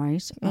time,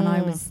 right? And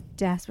I was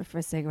desperate for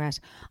a cigarette.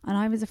 And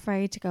I was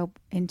afraid to go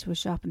into a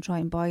shop and try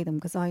and buy them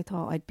because I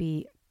thought I'd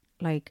be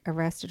like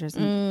arrested or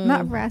something.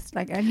 Not arrested,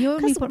 like, and you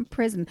only put in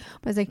prison.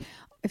 But I was like,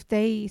 if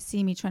they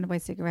see me trying to buy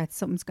cigarettes,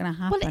 something's going to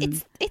happen. Well,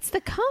 it's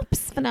the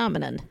cops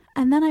phenomenon.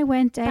 And then I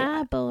went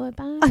out.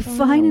 I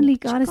finally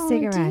got a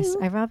cigarette.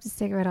 I robbed a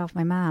cigarette off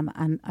my mum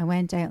and I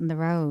went out on the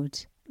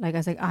road. Like, I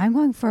was like, I'm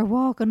going for a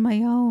walk on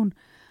my own.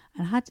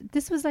 And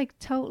this was like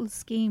total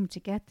scheme to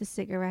get the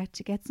cigarette,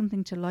 to get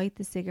something to light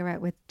the cigarette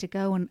with, to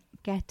go and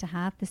get to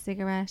have the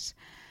cigarette.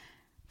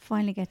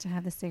 Finally get to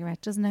have the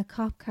cigarette. Doesn't a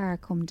cop car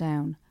come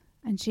down?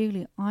 And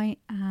Julie, I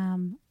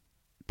am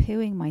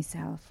pooing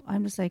myself.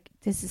 I'm just like,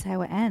 this is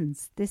how it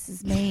ends. This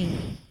is me.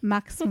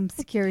 Maximum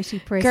security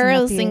prison.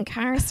 Girls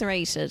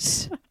incarcerated.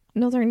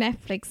 Another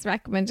Netflix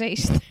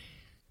recommendation.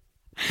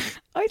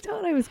 I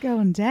thought I was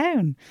going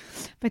down.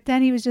 But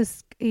then he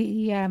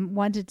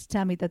wanted to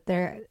tell me that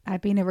there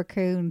had been a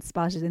raccoon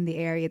spotted in the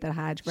area that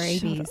had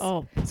rabies. Shut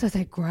up. So I was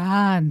like,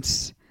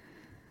 grand.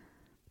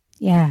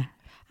 Yeah.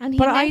 And he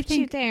left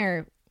you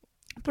there.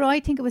 But I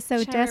think it was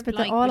so desperate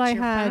that all I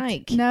had...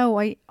 bag. No,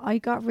 I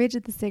got rid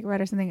of the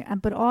cigarette or something.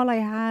 But all I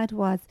had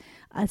was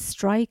a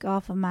strike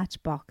off a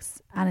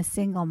matchbox and a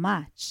single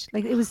match.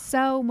 Like, it was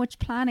so much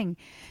planning.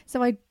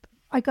 So I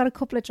got a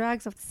couple of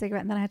drags off the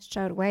cigarette and then I had to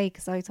throw it away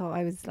because I thought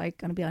I was like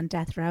going to be on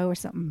death row or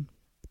something.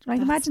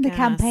 Like, imagine the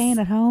campaign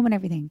at home and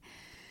everything.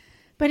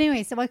 But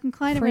anyway, so I can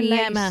kind of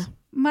relate.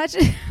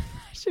 Imagine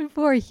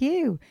poor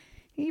Hugh.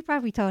 He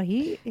probably thought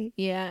he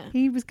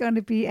was going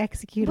to be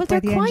executed by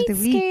the end of the week. But they're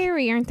quite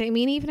scary, aren't they? I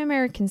mean, even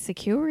American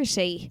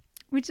security.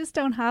 We just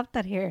don't have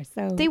that here.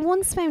 So they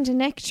once found a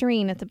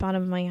nectarine at the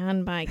bottom of my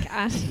handbag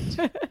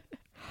and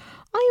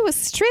I was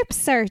strip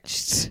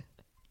searched.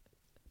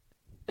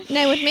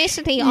 Now,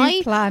 admittedly,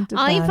 I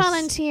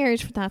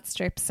volunteered for that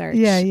strip search.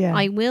 Yeah.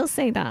 I will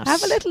say that.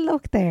 Have a little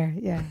look there,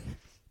 yeah.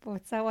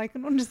 But so I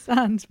can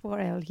understand poor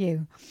old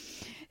Hugh.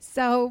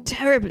 So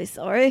terribly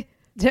sorry.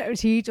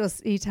 He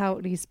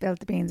totally spilled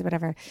the beans or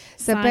whatever.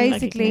 So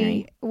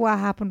basically what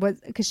happened was,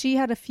 because she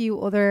had a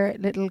few other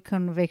little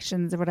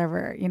convictions or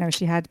whatever, you know,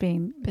 she had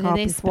been caught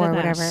before or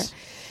whatever.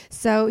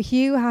 So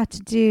Hugh had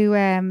to do,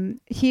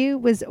 Hugh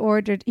was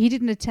ordered, he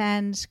didn't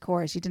attend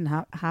court, he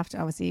didn't have to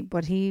obviously,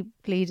 but he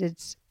pleaded,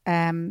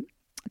 I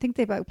think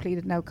they both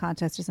pleaded no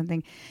contest or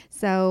something.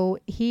 So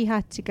he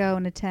had to go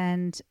and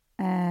attend,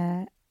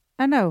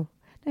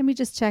 let me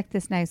just check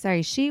this now.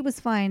 Sorry. She was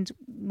fined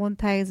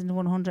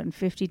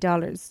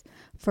 $1,150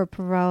 for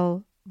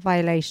parole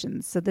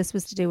violations. So this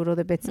was to do with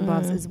other bits and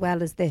bobs as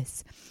well as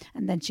this.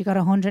 And then she got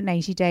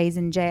 180 days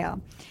in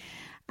jail.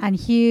 And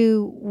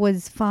Hugh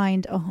was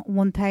fined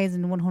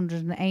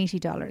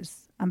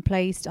 $1,180 and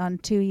placed on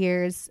 2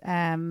 years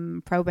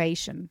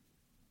probation.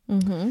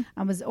 And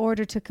was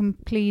ordered to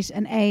complete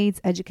an AIDS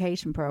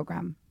education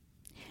program.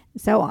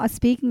 So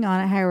speaking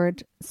on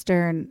Howard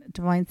Stern,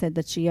 Divine said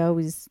that she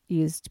always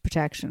used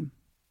protection.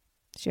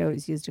 She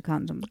always used a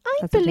condom.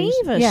 I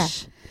believe it. Yeah.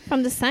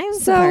 From the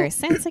sounds of her.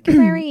 Sounds like a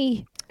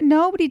very...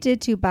 Nobody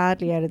did too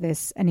badly out of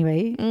this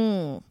anyway.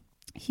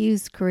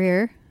 Hugh's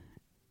career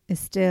is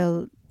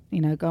still,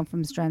 going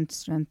from strength to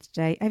strength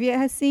today. Have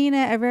you seen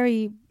a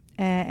very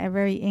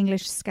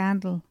English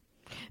Scandal?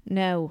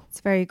 No.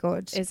 It's very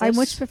good. I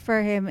much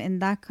prefer him in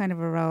that kind of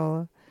a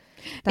role.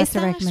 That's a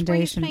recommendation. Where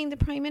he's playing the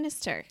Prime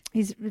Minister?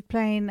 He's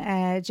playing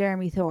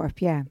Jeremy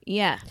Thorpe, yeah.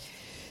 Yeah.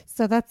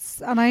 So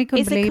that's, and I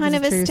couldn't believe it's a true story. Is it kind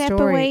of a step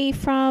away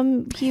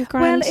from Hugh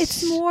Grant? Well,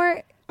 it's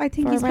more, I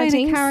think he's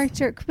playing a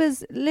character,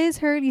 because Liz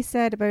Hurley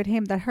said about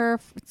him that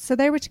so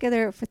they were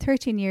together for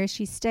 13 years.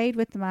 She stayed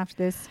with them after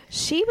this.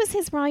 She was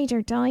his ride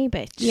or die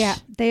bitch. Yeah.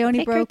 They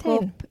only broke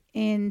up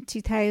in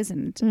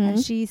 2000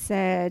 and she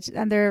said,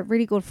 and they're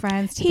really good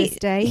friends to this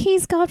day.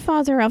 He's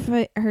godfather of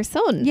her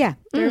son. Yeah,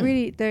 they're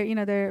really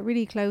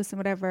close and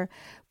whatever.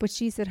 But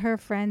she said her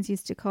friends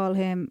used to call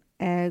him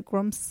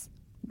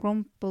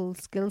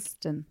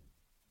Grumpelstiltskin,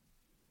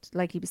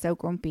 like he was so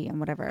grumpy and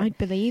whatever. I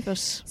believe it.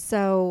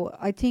 So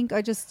I think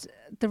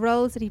the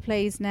roles that he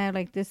plays now,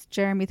 like this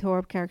Jeremy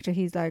Thorpe character,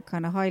 he's like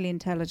kind of highly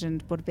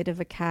intelligent but a bit of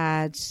a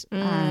cad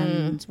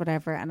and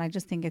whatever. And I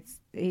just think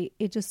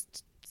it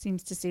just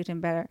seems to suit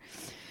him better.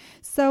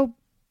 So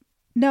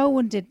no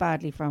one did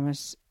badly from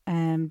it.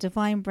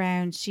 Divine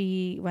Brown,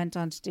 she went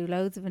on to do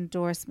loads of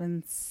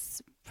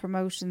endorsements,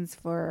 promotions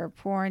for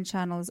porn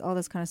channels, all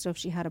this kind of stuff.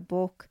 She had a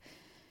book.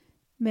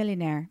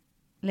 Millionaire,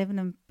 living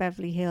in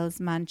Beverly Hills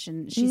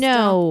mansion. She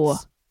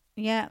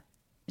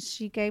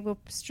gave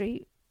up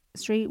street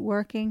street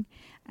working,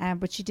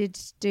 but she did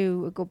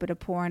do a good bit of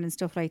porn and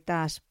stuff like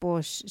that.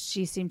 But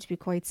she seemed to be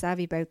quite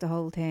savvy about the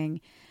whole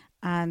thing.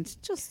 And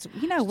just,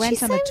 you know,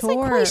 went on a tour. She sounds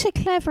like quite a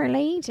clever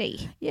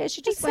lady. Yeah,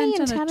 she just went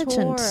on a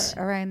tour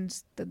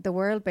around the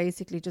world,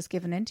 basically, just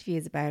giving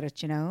interviews about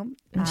it, you know.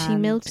 And she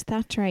milked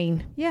that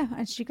train. Yeah,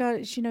 and she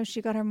got, you know,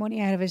 she got her money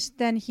out of it.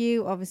 Then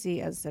Hugh,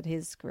 obviously, as I said,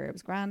 his career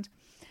was grand.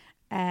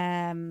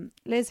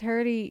 Liz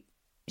Hurley,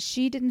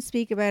 she didn't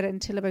speak about it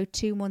until about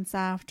 2 months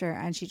after,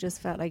 and she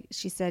just felt like,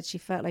 she said she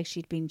felt like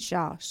she'd been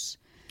shot.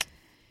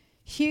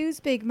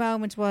 Hugh's big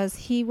moment was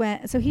he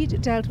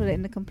dealt with it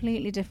in a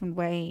completely different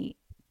way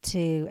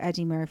to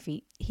Eddie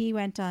Murphy. He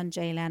went on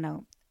Jay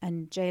Leno,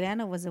 and Jay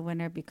Leno was a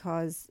winner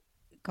because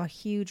got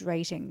huge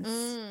ratings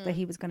that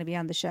he was going to be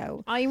on the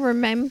show. I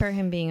remember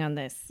him being on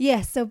this.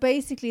 Yeah, so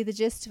basically the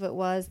gist of it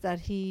was that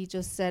he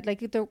just said, like,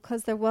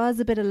 because there was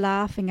a bit of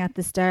laughing at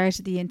the start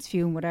of the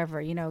interview and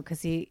whatever, you know,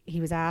 because he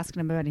was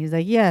asking him about it, and he was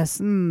like, yes,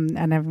 and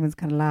everyone's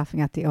kind of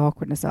laughing at the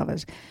awkwardness of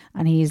it.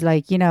 And he's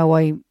like, you know,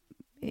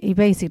 he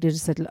basically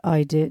just said,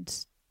 I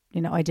did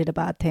a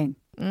bad thing.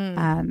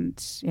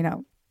 And, you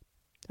know,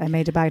 I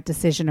made a bad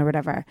decision or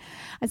whatever.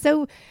 And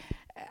so,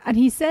 and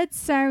he said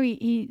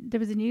sorry. There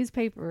was a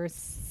newspaper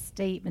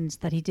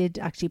statement that he did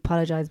actually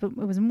apologise, but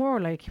it was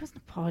more like he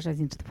wasn't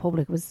apologising to the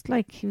public. It was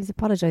like he was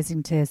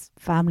apologising to his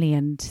family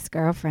and his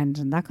girlfriend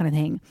and that kind of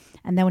thing.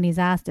 And then when he's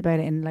asked about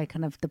it in like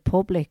kind of the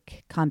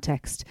public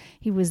context,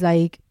 he was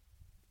like,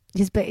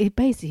 he was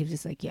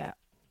just like, yeah,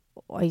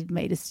 I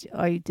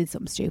did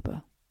something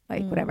stupid,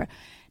 like whatever.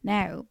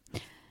 Now,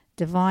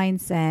 Divine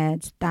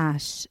said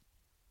that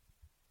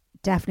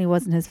definitely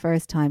wasn't his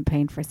first time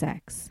paying for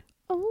sex.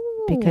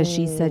 Oh, because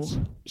she said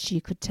she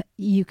could.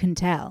 You can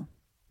tell.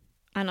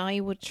 And I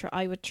would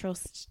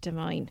trust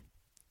Divine.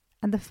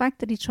 And the fact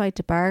that he tried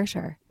to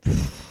barter,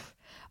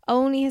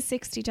 only has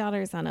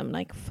 $60 on him.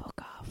 Like,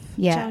 fuck off.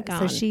 Yeah.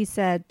 So she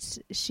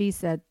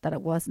said that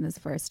it wasn't his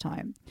first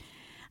time,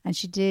 and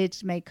she did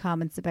make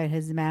comments about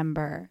his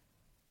member.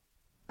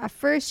 At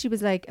first, she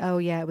was like, "Oh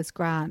yeah, it was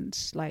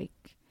grand. Like,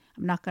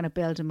 I'm not going to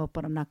build him up,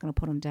 but I'm not going to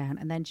put him down."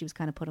 And then she was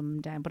kind of putting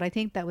him down. But I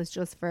think that was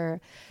just for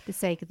the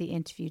sake of the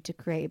interview to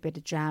create a bit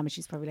of drama.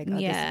 She's probably like, "Oh,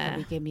 this will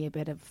probably give me a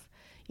bit of,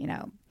 you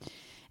know,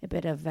 a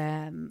bit of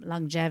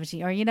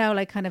longevity, or, you know,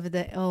 like kind of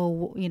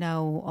all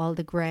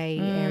the grey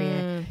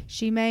area."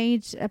 She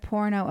made a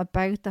porno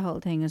about the whole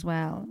thing as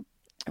well,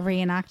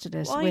 reenacted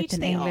it with an English. Why do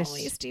they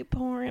always do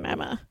porn,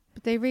 Emma?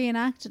 But they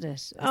reenacted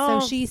it. Oh,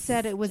 so she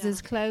said it was as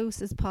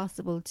close as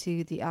possible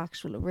to the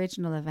actual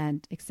original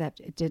event, except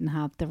it didn't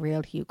have the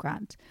real Hugh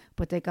Grant.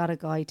 But they got a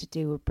guy to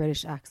do a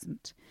British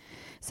accent.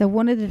 So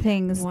one of the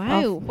things...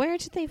 Wow, where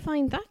did they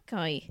find that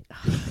guy?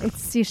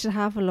 You should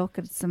have a look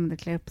at some of the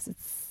clips.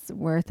 It's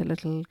worth a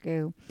little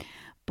go.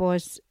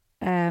 But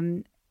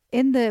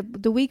in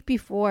the week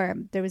before,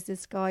 there was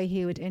this guy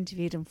who had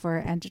interviewed him for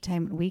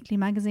Entertainment Weekly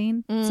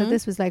magazine. So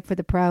this was like for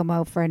the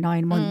promo for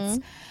 9 months.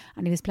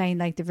 And he was playing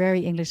like the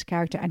very English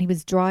character, and he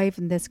was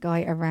driving this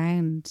guy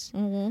around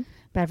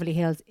Beverly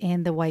Hills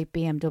in the white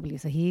BMW.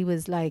 So he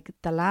was like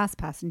the last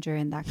passenger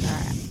in that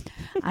car.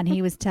 And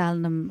he was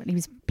telling him, he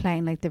was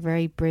playing like the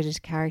very British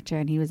character,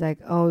 and he was like,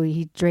 oh,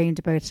 he dreamed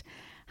about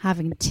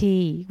having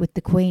tea with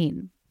the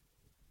Queen.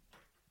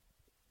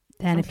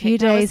 Then a few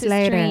days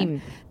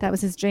later, that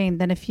was his dream.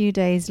 Then a few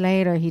days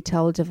later, he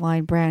told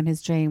Divine Brown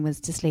his dream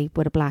was to sleep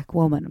with a black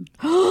woman.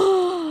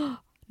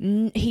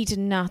 He did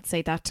not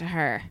say that to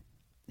her.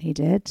 He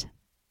did.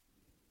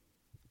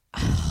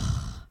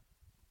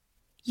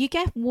 You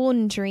get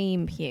one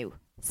dream, Hugh.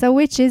 So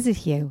which is it,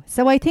 Hugh?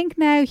 So I think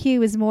now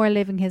Hugh is more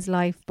living his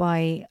life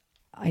by,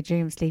 I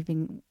dream of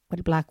sleeping with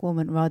a black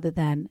woman, rather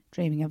than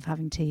dreaming of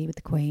having tea with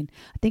the Queen.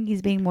 I think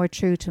he's being more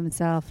true to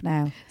himself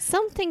now.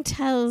 Something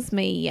tells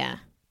me, yeah.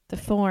 The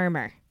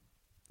former.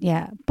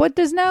 Yeah, but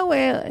there's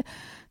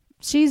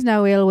she's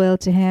no ill will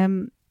to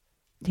him.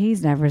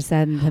 He's never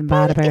said anything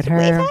bad about her.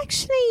 It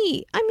worked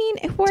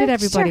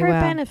to her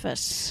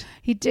benefit.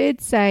 He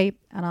did say,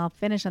 and I'll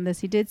finish on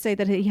this, he did say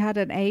that he had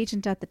an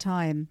agent at the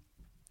time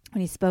when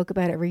he spoke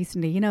about it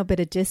recently, you know, a bit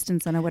of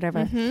distance on or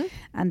whatever.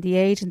 And the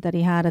agent that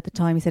he had at the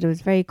time, he said it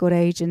was a very good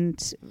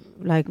agent,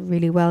 like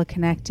really well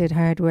connected,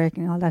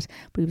 hardworking, all that,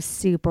 but he was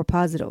super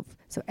positive.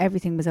 So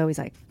everything was always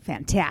like,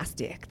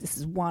 fantastic, this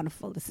is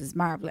wonderful, this is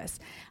marvellous.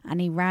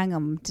 And he rang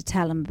him to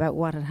tell him about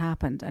what had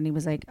happened. And he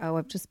was like, oh,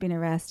 I've just been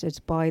arrested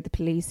by the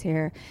police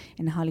here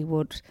in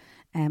Hollywood.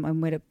 I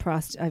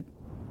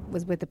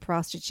was with a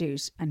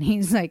prostitute. And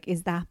he's like,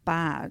 is that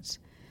bad?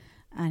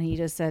 And he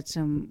just said to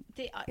him,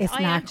 it's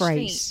not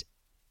great.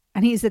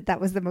 And he said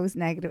that was the most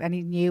negative. And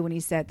he knew when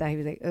he said that, he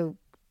was like, oh,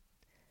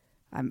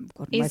 I'm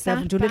putting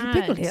myself into a little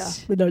pickle here.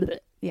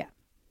 Yeah,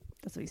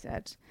 that's what he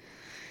said.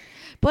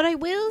 But I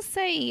will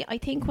say, I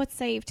think what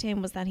saved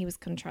him was that he was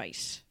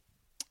contrite.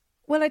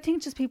 Well, I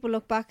think just people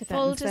look back at that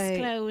and say... Full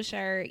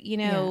disclosure, you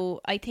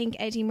know, I think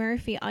Eddie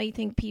Murphy, I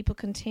think people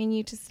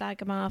continue to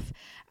slag him off,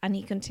 and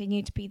he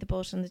continued to be the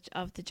butt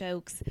of the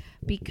jokes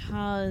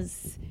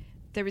because...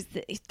 There was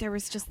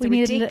just the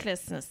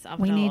ridiculousness of it all.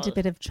 We need a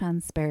bit of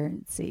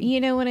transparency.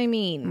 You know what I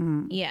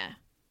mean? Yeah.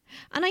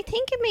 And I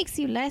think it makes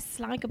you less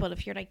slaggable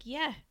if you're like,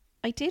 yeah,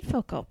 I did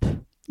fuck up.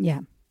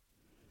 Yeah.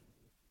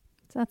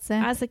 That's it.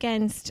 As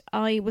against,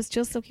 I was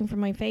just looking for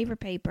my favourite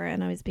paper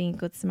and I was being a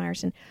good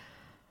Samaritan.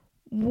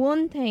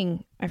 One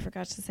thing I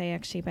forgot to say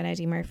actually about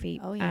Eddie Murphy,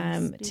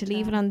 to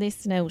leave it on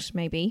this note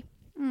maybe.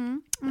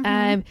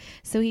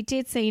 So he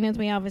did say, you know,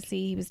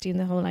 he was doing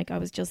the whole like, I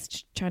was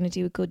just trying to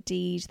do a good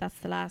deed. That's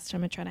the last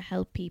time I'm trying to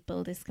help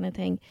people, this kind of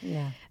thing.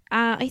 Yeah.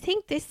 I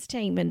think this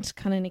statement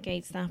kind of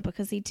negates that,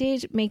 because he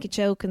did make a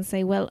joke and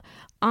say, well,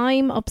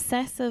 I'm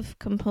obsessive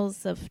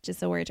compulsive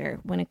disorder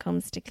when it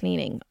comes to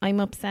cleaning. I'm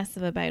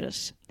obsessive about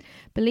it.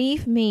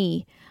 Believe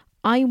me,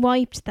 I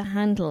wiped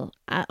down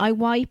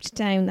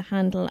the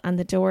handle and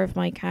the door of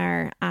my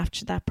car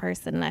after that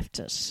person left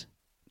it.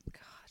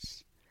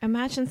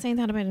 Imagine saying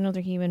that about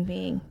another human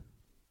being.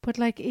 But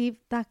like Eve,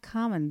 that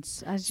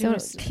comment, as so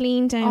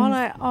clean down.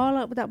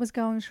 All that was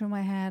going through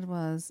my head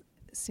was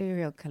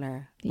serial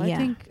killer.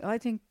 Yeah. I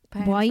think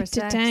paying wiped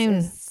for sex it down.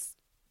 is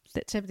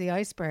the tip of the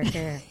iceberg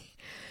here.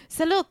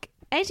 So look,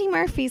 Eddie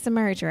Murphy's a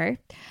murderer.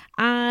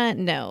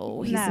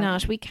 No, he's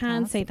not. We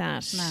can't say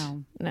that.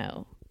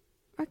 No.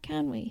 Or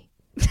can we?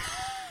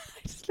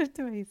 I just loved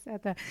the way he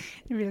said that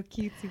in a real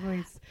cutesy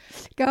voice.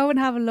 Go and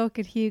have a look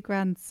at Hugh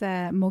Grant's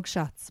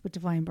mugshots with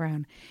Divine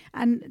Brown.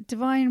 And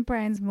Divine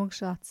Brown's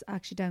mugshots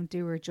actually don't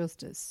do her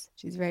justice.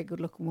 She's a very good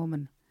looking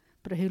woman.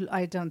 But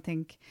I don't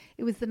think...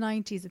 It was the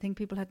 90s. I think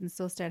people hadn't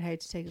sussed out how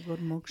to take a good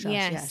mugshot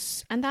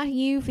yet. And that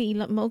UV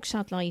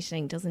mugshot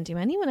lighting doesn't do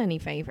anyone any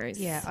favours.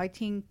 Yeah, I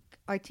think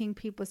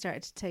people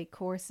started to take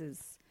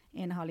courses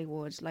in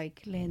Hollywood,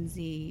 like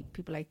Lindsay,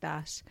 people like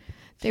that.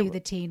 The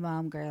Teen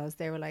Mom girls,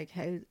 they were like,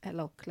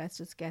 look, let's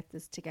just get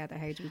this together.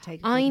 How do we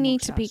take I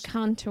need to be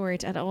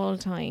contoured at all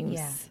times.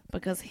 Yeah.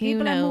 Because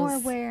people are more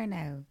aware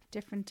now,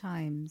 different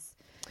times.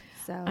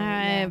 So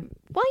why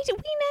do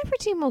we never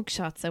do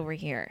mugshots over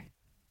here?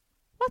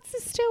 What's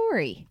the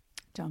story?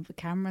 Don't have a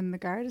camera in the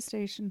Garda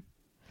station.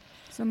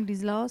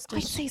 Somebody's lost it.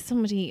 I'd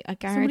say a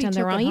guard on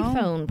their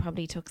iPhone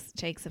probably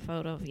takes a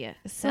photo of you.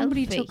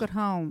 Somebody took it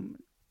home.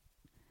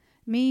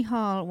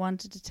 Mihal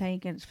wanted to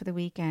take it for the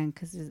weekend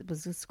because it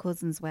was his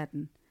cousin's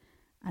wedding,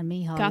 and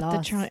Mihal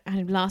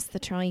lost the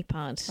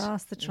tripod.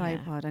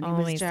 And he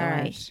was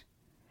jarred.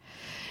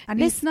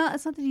 And it's not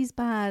that he's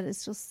bad.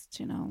 It's just,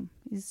 you know,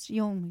 he's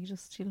young.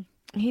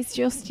 He's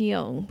just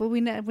young. But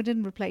we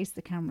didn't replace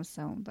the camera,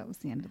 so that was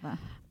the end of that.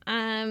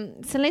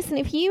 So listen,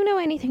 if you know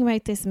anything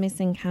about this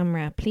missing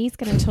camera, please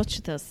get in touch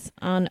with us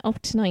on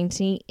Up to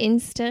 90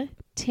 Insta,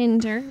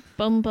 Tinder,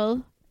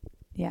 Bumble.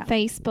 Yeah.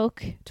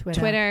 Facebook,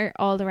 Twitter,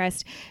 all the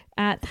rest.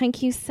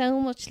 Thank you so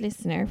much,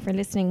 listener, for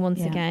listening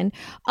once again.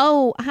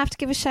 Oh, I have to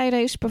give a shout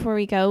out before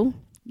we go.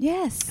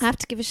 Yes. I have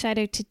to give a shout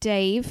out to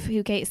Dave,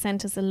 who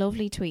sent us a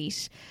lovely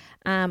tweet.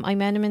 I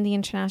met him in the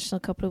International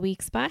a couple of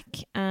weeks back.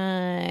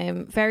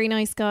 Very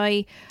nice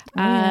guy.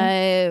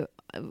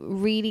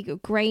 Really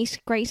great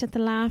at the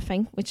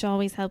laughing, which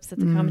always helps at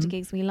the comedy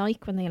gigs. We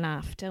like when they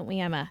laugh, don't we,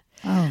 Emma?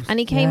 Oh, and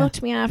he came up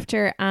to me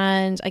after,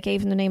 and I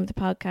gave him the name of the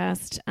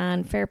podcast,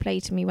 and fair play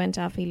to him, he went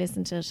off, he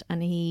listened to it,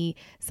 and he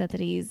said that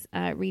he's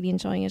really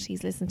enjoying it.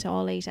 He's listened to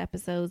all 8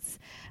 episodes.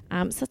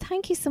 So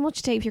thank you so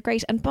much, Dave. You're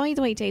great. And by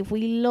the way, Dave,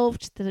 we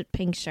loved the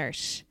pink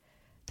shirt.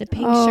 The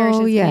pink shirt is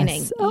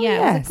winning. It was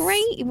a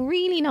great,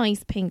 really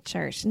nice pink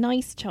shirt.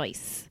 Nice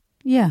choice.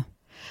 Yeah.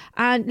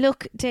 And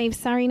look, Dave,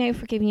 sorry now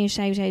for giving you a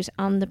shout out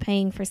on the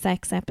paying for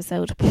sex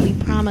episode, but we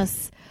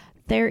promise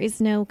there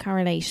is no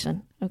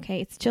correlation.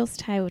 Okay, it's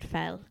just how it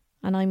fell,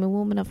 and I'm a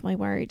woman of my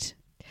word.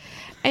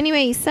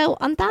 Anyway, so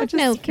on that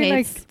note,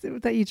 kids,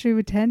 like that you drew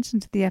attention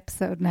to the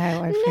episode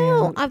now. I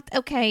feel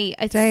okay.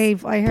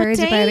 Dave, I heard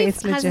about it.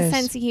 It's legit. Dave has a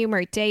sense of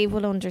humour. Dave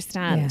will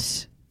understand.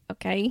 Yeah.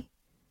 Okay.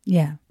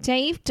 Yeah.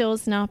 Dave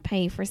does not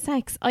pay for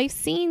sex. I've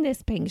seen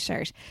this pink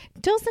shirt.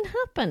 Doesn't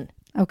happen.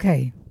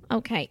 Okay.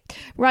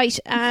 Right.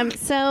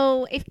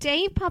 So if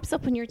Dave pops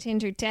up on your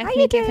Tinder,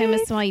 definitely give him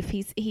a swipe.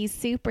 He's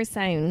super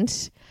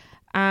sound.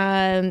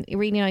 A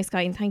really nice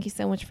guy, and thank you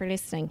so much for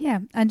listening. Yeah,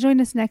 and join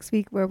us next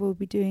week where we'll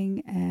be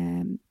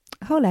doing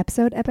a whole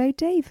episode about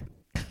Dave.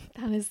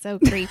 That is so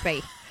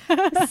creepy.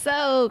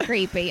 So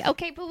creepy.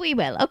 Okay, but we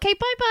will. Okay,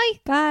 bye-bye.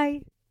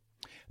 Bye.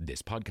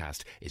 This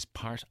podcast is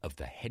part of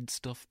the Head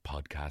Stuff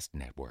Podcast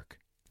Network.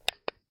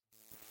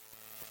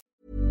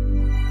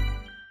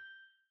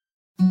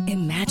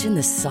 Imagine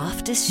the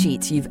softest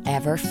sheets you've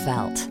ever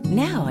felt.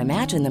 Now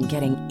imagine them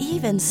getting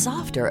even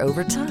softer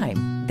over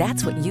time.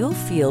 That's what you'll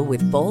feel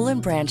with Boll &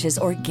 Branch's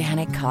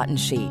organic cotton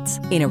sheets.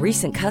 In a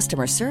recent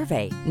customer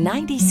survey,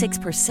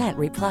 96%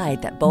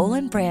 replied that Boll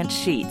 & Branch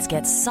sheets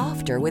get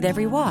softer with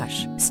every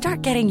wash.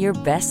 Start getting your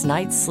best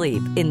night's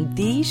sleep in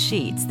these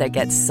sheets that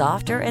get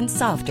softer and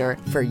softer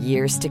for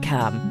years to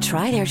come.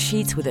 Try their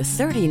sheets with a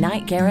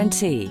 30-night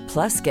guarantee.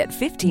 Plus, get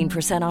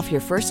 15% off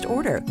your first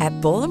order at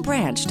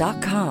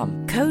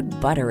bollandbranch.com.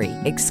 Code BUTTERY.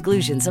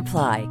 Exclusions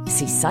apply.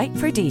 See site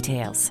for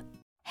details.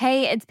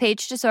 Hey, it's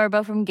Paige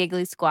DeSorbo from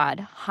Giggly Squad.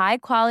 High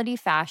quality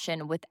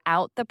fashion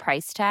without the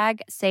price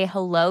tag. Say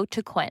hello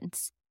to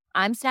Quince.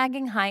 I'm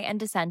snagging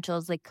high-end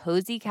essentials like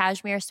cozy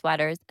cashmere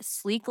sweaters,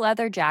 sleek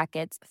leather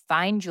jackets,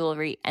 fine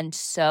jewelry, and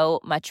so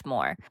much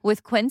more.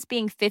 With Quince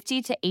being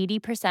 50 to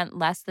 80%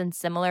 less than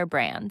similar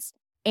brands.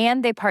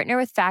 And they partner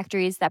with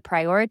factories that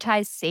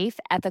prioritize safe,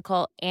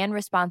 ethical, and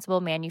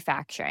responsible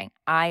manufacturing.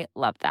 I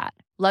love that.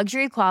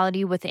 Luxury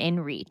quality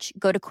within reach.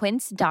 Go to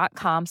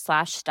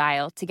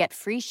quince.com/style to get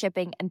free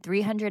shipping and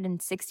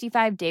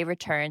 365-day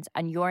returns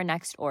on your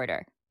next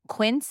order.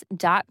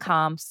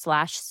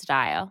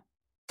 Quince.com/style.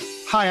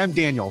 Hi, I'm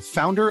Daniel,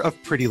 founder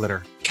of Pretty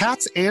Litter.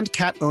 Cats and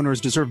cat owners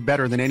deserve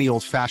better than any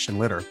old-fashioned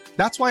litter.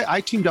 That's why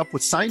I teamed up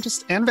with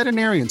scientists and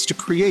veterinarians to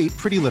create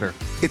Pretty Litter.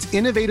 Its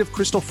innovative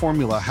crystal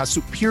formula has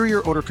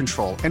superior odor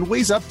control and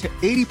weighs up to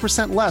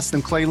 80% less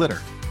than clay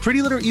litter.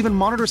 Pretty Litter even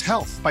monitors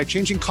health by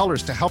changing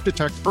colors to help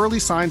detect early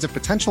signs of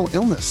potential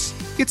illness.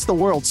 It's the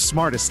world's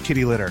smartest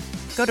kitty litter.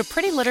 Go to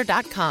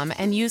prettylitter.com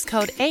and use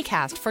code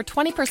ACAST for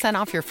 20%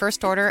 off your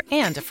first order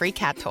and a free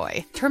cat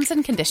toy. Terms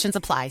and conditions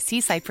apply. See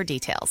site for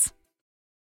details.